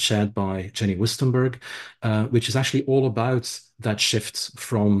Action, chaired by Jenny Wistenberg, which is actually all about that shift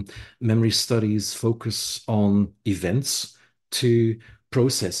from memory studies focus on events to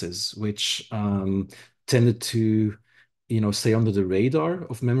processes, which tended to stay under the radar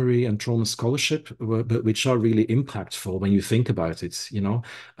of memory and trauma scholarship, but which are really impactful when you think about it.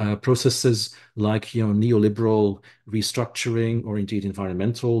 Processes like neoliberal restructuring or indeed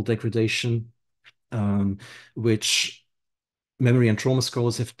environmental degradation, which memory and trauma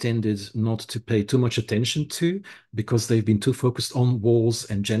scholars have tended not to pay too much attention to because they've been too focused on wars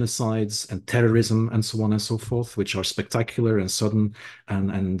and genocides and terrorism and so on and so forth, which are spectacular and sudden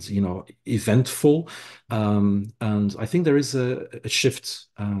and eventful. And I think there is a shift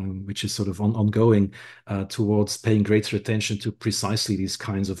which is sort of ongoing towards paying greater attention to precisely these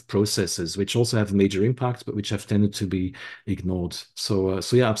kinds of processes, which also have a major impact, but which have tended to be ignored. So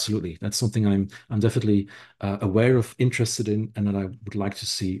yeah, absolutely, that's something I'm definitely aware of, interested in, and that I would like to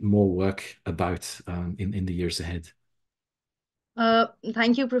see more work about in the years ahead.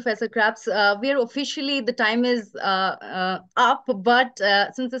 Thank you, Professor Krabs. The time is up, but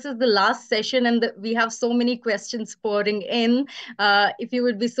since this is the last session and we have so many questions pouring in, if you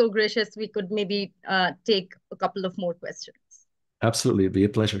would be so gracious, we could maybe take a couple of more questions. Absolutely, it'd be a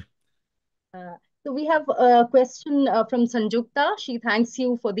pleasure. So we have a question from Sanjukta. She thanks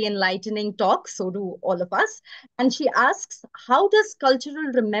you for the enlightening talk. So do all of us. And she asks, how does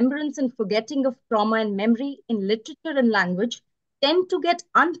cultural remembrance and forgetting of trauma and memory in literature and language tend to get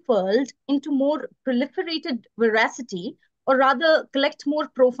unfurled into more proliferated veracity, or rather collect more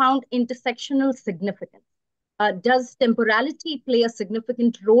profound intersectional significance? Does temporality play a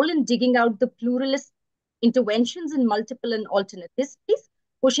significant role in digging out the pluralist interventions in multiple and alternate histories,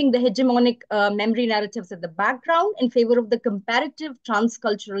 pushing the hegemonic memory narratives at the background in favor of the comparative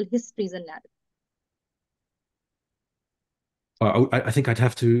transcultural histories and narratives? I think I'd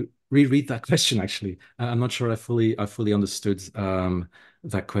have to reread that question, actually. I'm not sure I fully understood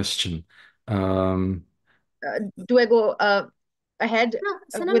that question. Do I go ahead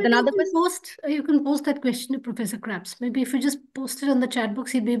with another question? You can post that question to Professor Krabs. Maybe if you just post it on the chat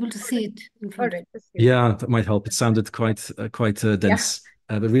box, he'd be able to see it in front of him. Yeah, that might help. It sounded quite dense,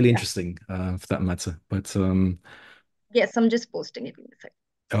 but really interesting for that matter. But yes, I'm just posting it in a second.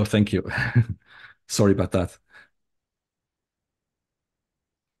 Oh, thank you. Sorry about that.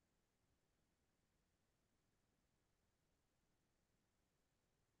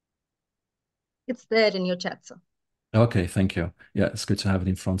 It's there in your chat, sir. Okay, thank you. Yeah, it's good to have it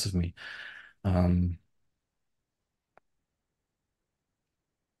in front of me.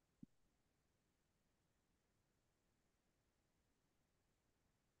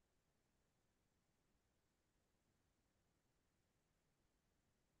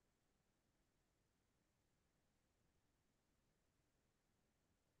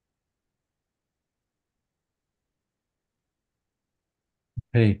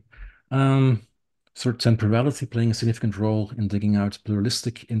 Hey, sort of temporality playing a significant role in digging out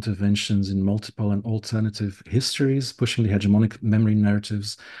pluralistic interventions in multiple and alternative histories, pushing the hegemonic memory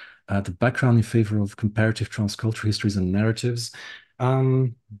narratives, the background in favor of comparative transcultural histories and narratives.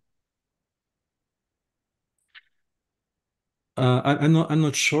 I'm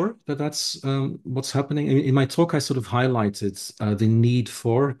not sure that that's what's happening. In my talk, I sort of highlighted the need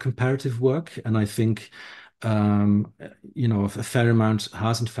for comparative work, and I think a fair amount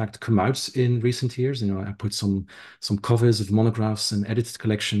has in fact come out in recent years. I put some covers of monographs and edited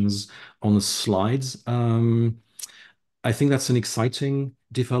collections on the slides. I think that's an exciting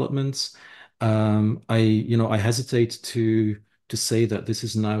development. I hesitate to say that this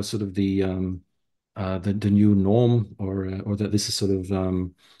is now sort of the new norm, or that this is sort of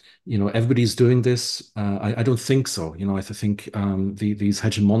everybody's doing this. I don't think so. I think these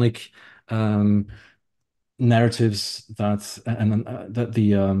hegemonic narratives that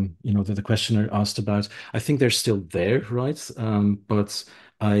the questioner asked about, I think they're still there, right? But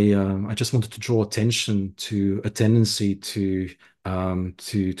I just wanted to draw attention to a tendency to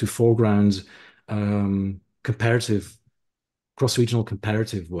foreground comparative cross-regional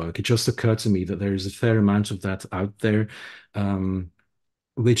comparative work, it just occurred to me that there is a fair amount of that out there,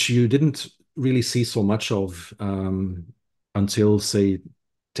 which you didn't really see so much of until, say,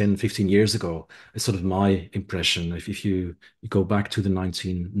 10, 15 years ago. It's sort of my impression. If you go back to the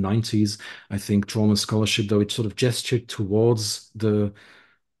 1990s, I think trauma scholarship, though it sort of gestured towards the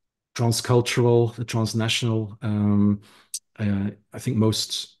transcultural, the transnational, I think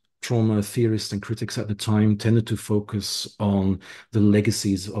most trauma theorists and critics at the time tended to focus on the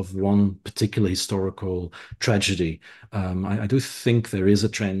legacies of one particular historical tragedy. I do think there is a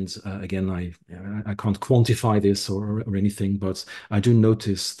trend. Again, I can't quantify this or anything, but I do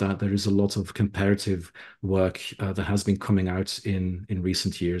notice that there is a lot of comparative work that has been coming out in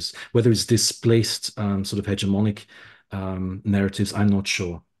recent years. Whether it's displaced sort of hegemonic narratives, I'm not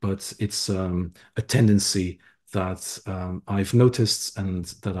sure, but it's a tendency that I've noticed and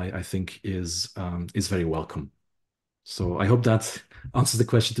that I think is very welcome. So I hope that answers the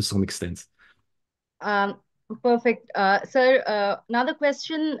question to some extent. Perfect. Sir, another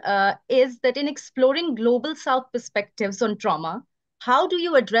question is that in exploring Global South perspectives on trauma, how do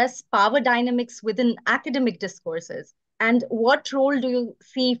you address power dynamics within academic discourses? And what role do you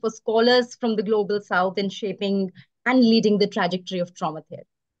see for scholars from the Global South in shaping and leading the trajectory of trauma theory?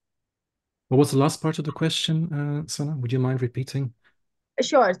 What was the last part of the question, Sana? Would you mind repeating?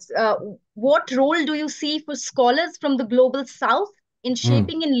 Sure. What role do you see for scholars from the Global South in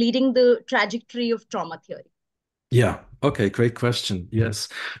shaping and leading the trajectory of trauma theory? Yeah. Okay. Great question. Yes.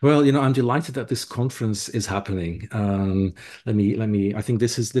 Well, I'm delighted that this conference is happening. I think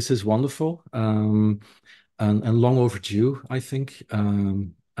this is wonderful, and long overdue, I think.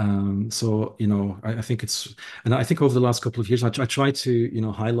 So, I think and I think over the last couple of years, I tried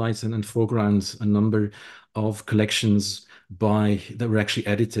to, highlight and foreground a number of collections that were actually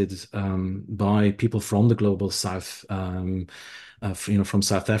edited by people from the Global South, from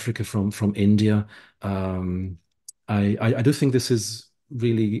South Africa, from India. I do think this is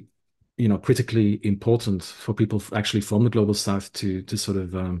really, critically important for people actually from the Global South to sort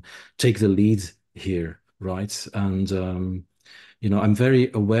of take the lead here, right? And I'm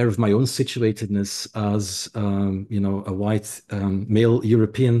very aware of my own situatedness as a white male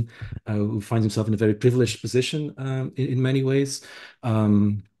European who finds himself in a very privileged position in many ways,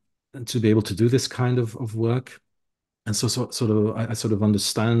 to be able to do this kind of work. And so I sort of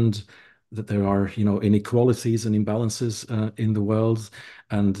understand that there are, inequalities and imbalances in the world,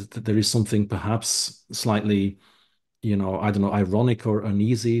 and that there is something perhaps slightly, I don't know, ironic or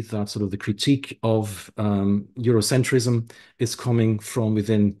uneasy that sort of the critique of Eurocentrism is coming from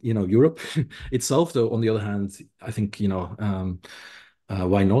within, Europe itself. Though, on the other hand, I think,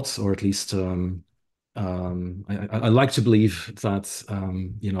 why not? Or at least I like to believe that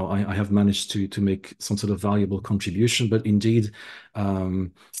I have managed to make some sort of valuable contribution. But indeed,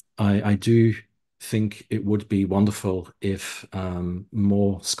 I do think it would be wonderful if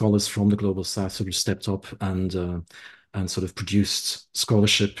more scholars from the Global South sort of stepped up and sort of produced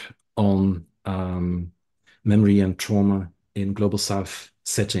scholarship on memory and trauma in Global South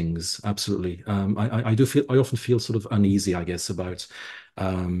settings. Absolutely. I often feel sort of uneasy, I guess, about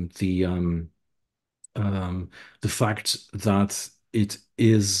the fact that it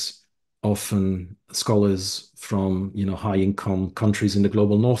is often scholars from high income countries in the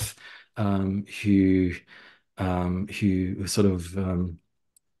global north who sort of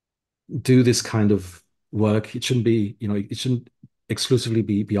do this kind of work. It shouldn't be, it shouldn't exclusively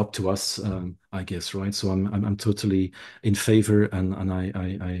be up to us, I guess, right? So I'm totally in favor, and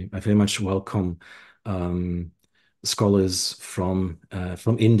I very much welcome scholars from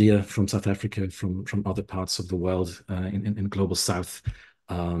India, from South Africa, from other parts of the world in Global South,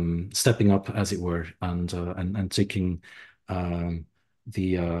 stepping up, as it were, and taking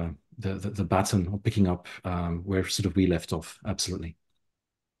the baton, or picking up where sort of we left off. Absolutely.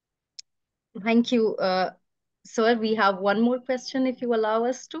 Thank you, sir. We have one more question, if you allow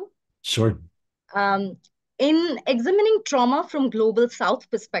us to. Sure. In examining trauma from Global South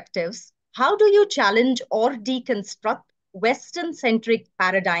perspectives, how do you challenge or deconstruct Western-centric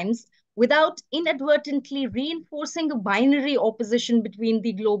paradigms without inadvertently reinforcing a binary opposition between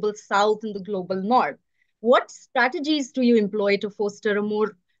the Global South and the Global North? What strategies do you employ to foster a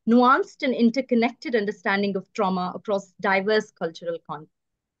more nuanced and interconnected understanding of trauma across diverse cultural contexts?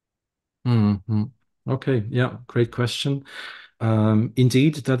 Mm-hmm. Okay, yeah, great question.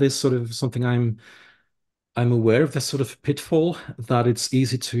 Indeed, that is sort of something I'm aware of, this sort of pitfall that it's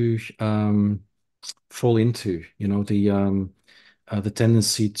easy to fall into, the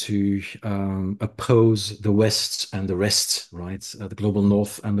tendency to oppose the West and the rest, right? The global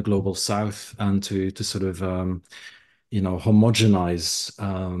North and the global South, and to sort of homogenize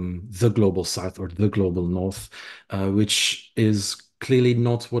the global South or the global North, which is clearly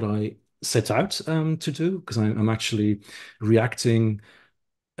not what I set out to do, because I'm actually reacting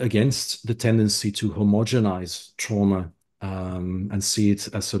against the tendency to homogenize trauma and see it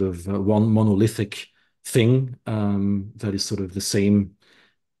as sort of one monolithic thing that is sort of the same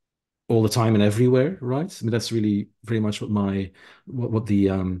all the time and everywhere, right? I mean, that's really very much what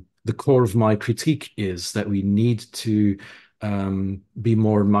the core of my critique is, that we need to be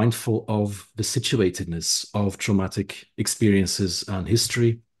more mindful of the situatedness of traumatic experiences and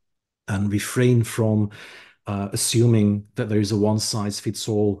history, and refrain from assuming that there is a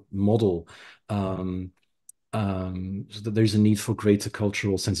one-size-fits-all model, so that there's a need for greater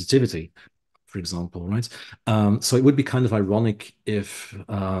cultural sensitivity, for example, right? So it would be kind of ironic if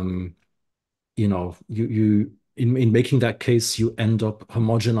you in making that case, you end up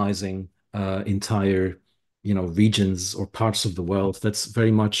homogenizing entire regions or parts of the world. That's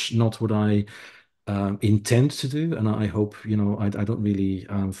very much not what I intend to do, and I hope I don't really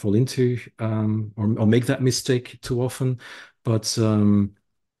fall into or make that mistake too often. But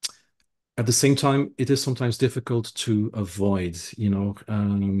at the same time, it is sometimes difficult to avoid.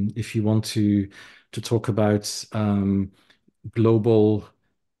 If you want to talk about global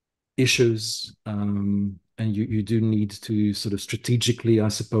issues, and you do need to sort of strategically, I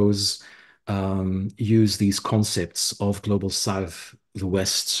suppose, use these concepts of global South, the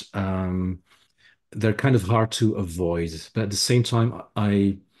West. They're kind of hard to avoid, but at the same time,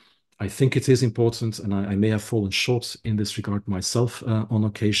 I think it is important, and I may have fallen short in this regard myself on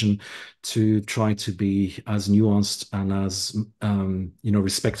occasion, to try to be as nuanced and as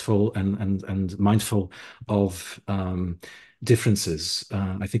respectful and mindful of differences.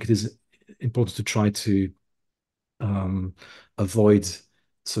 I think it is important to try to avoid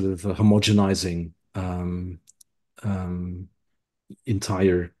sort of homogenizing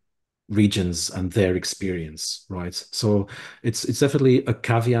entire regions and their experience, right? So it's definitely a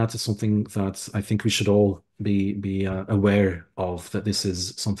caveat. It's something that I think we should all be aware of, that this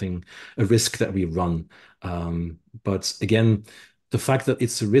is a risk that we run. But again, the fact that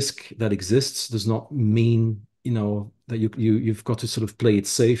it's a risk that exists does not mean that you've got to sort of play it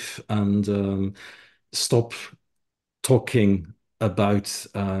safe and stop talking about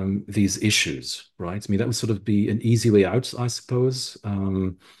these issues, right? I mean, that would sort of be an easy way out, I suppose.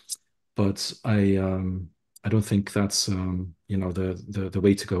 But I don't think that's the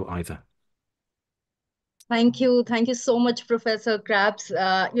way to go either. Thank you so much, Professor Krabs.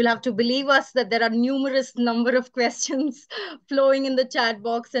 You'll have to believe us that there are numerous number of questions flowing in the chat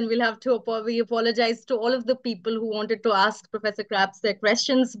box, and we apologize to all of the people who wanted to ask Professor Krabs their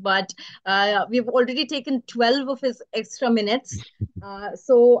questions, but we've already taken 12 of his extra minutes.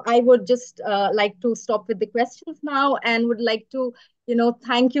 So I would just like to stop with the questions now, and would like to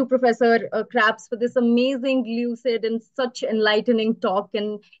thank you, Professor Krabs, for this amazing, lucid, and such enlightening talk,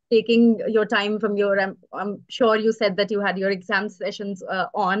 and taking your time from I'm sure you said that you had your exam sessions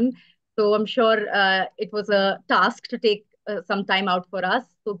on. So I'm sure it was a task to take some time out for us.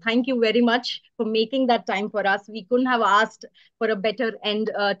 So thank you very much for making that time for us. We couldn't have asked for a better end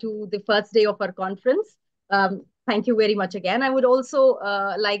to the first day of our conference. Thank you very much again. I would also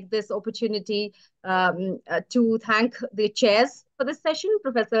like this opportunity to thank the chairs for this session,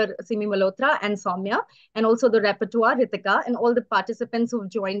 Professor Simi Malhotra and Soumya, and also the repertoire, Ritika, and all the participants who've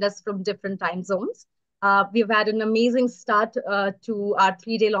joined us from different time zones. We've had an amazing start to our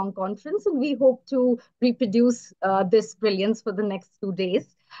 3-day-long conference, and we hope to reproduce this brilliance for the next 2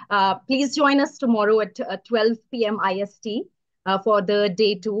 days. Please join us tomorrow at 12 p.m. IST. For the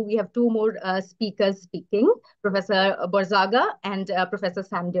day 2, we have 2 more speakers speaking, Professor Borzaga and Professor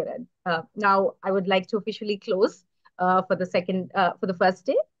Sam Duran. Now, I would like to officially close for the first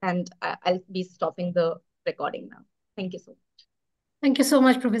day, and I'll be stopping the recording now. Thank you so much. Thank you so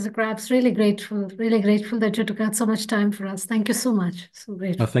much, Professor Krabs. Really grateful that you took out so much time for us. Thank you so much. So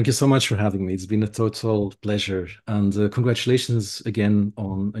grateful. Thank you so much for having me. It's been a total pleasure, and congratulations again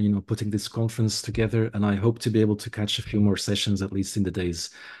on putting this conference together. And I hope to be able to catch a few more sessions, at least in the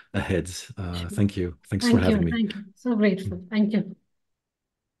days ahead. Thank you. Thanks for having me. Thank you. So grateful. Thank you.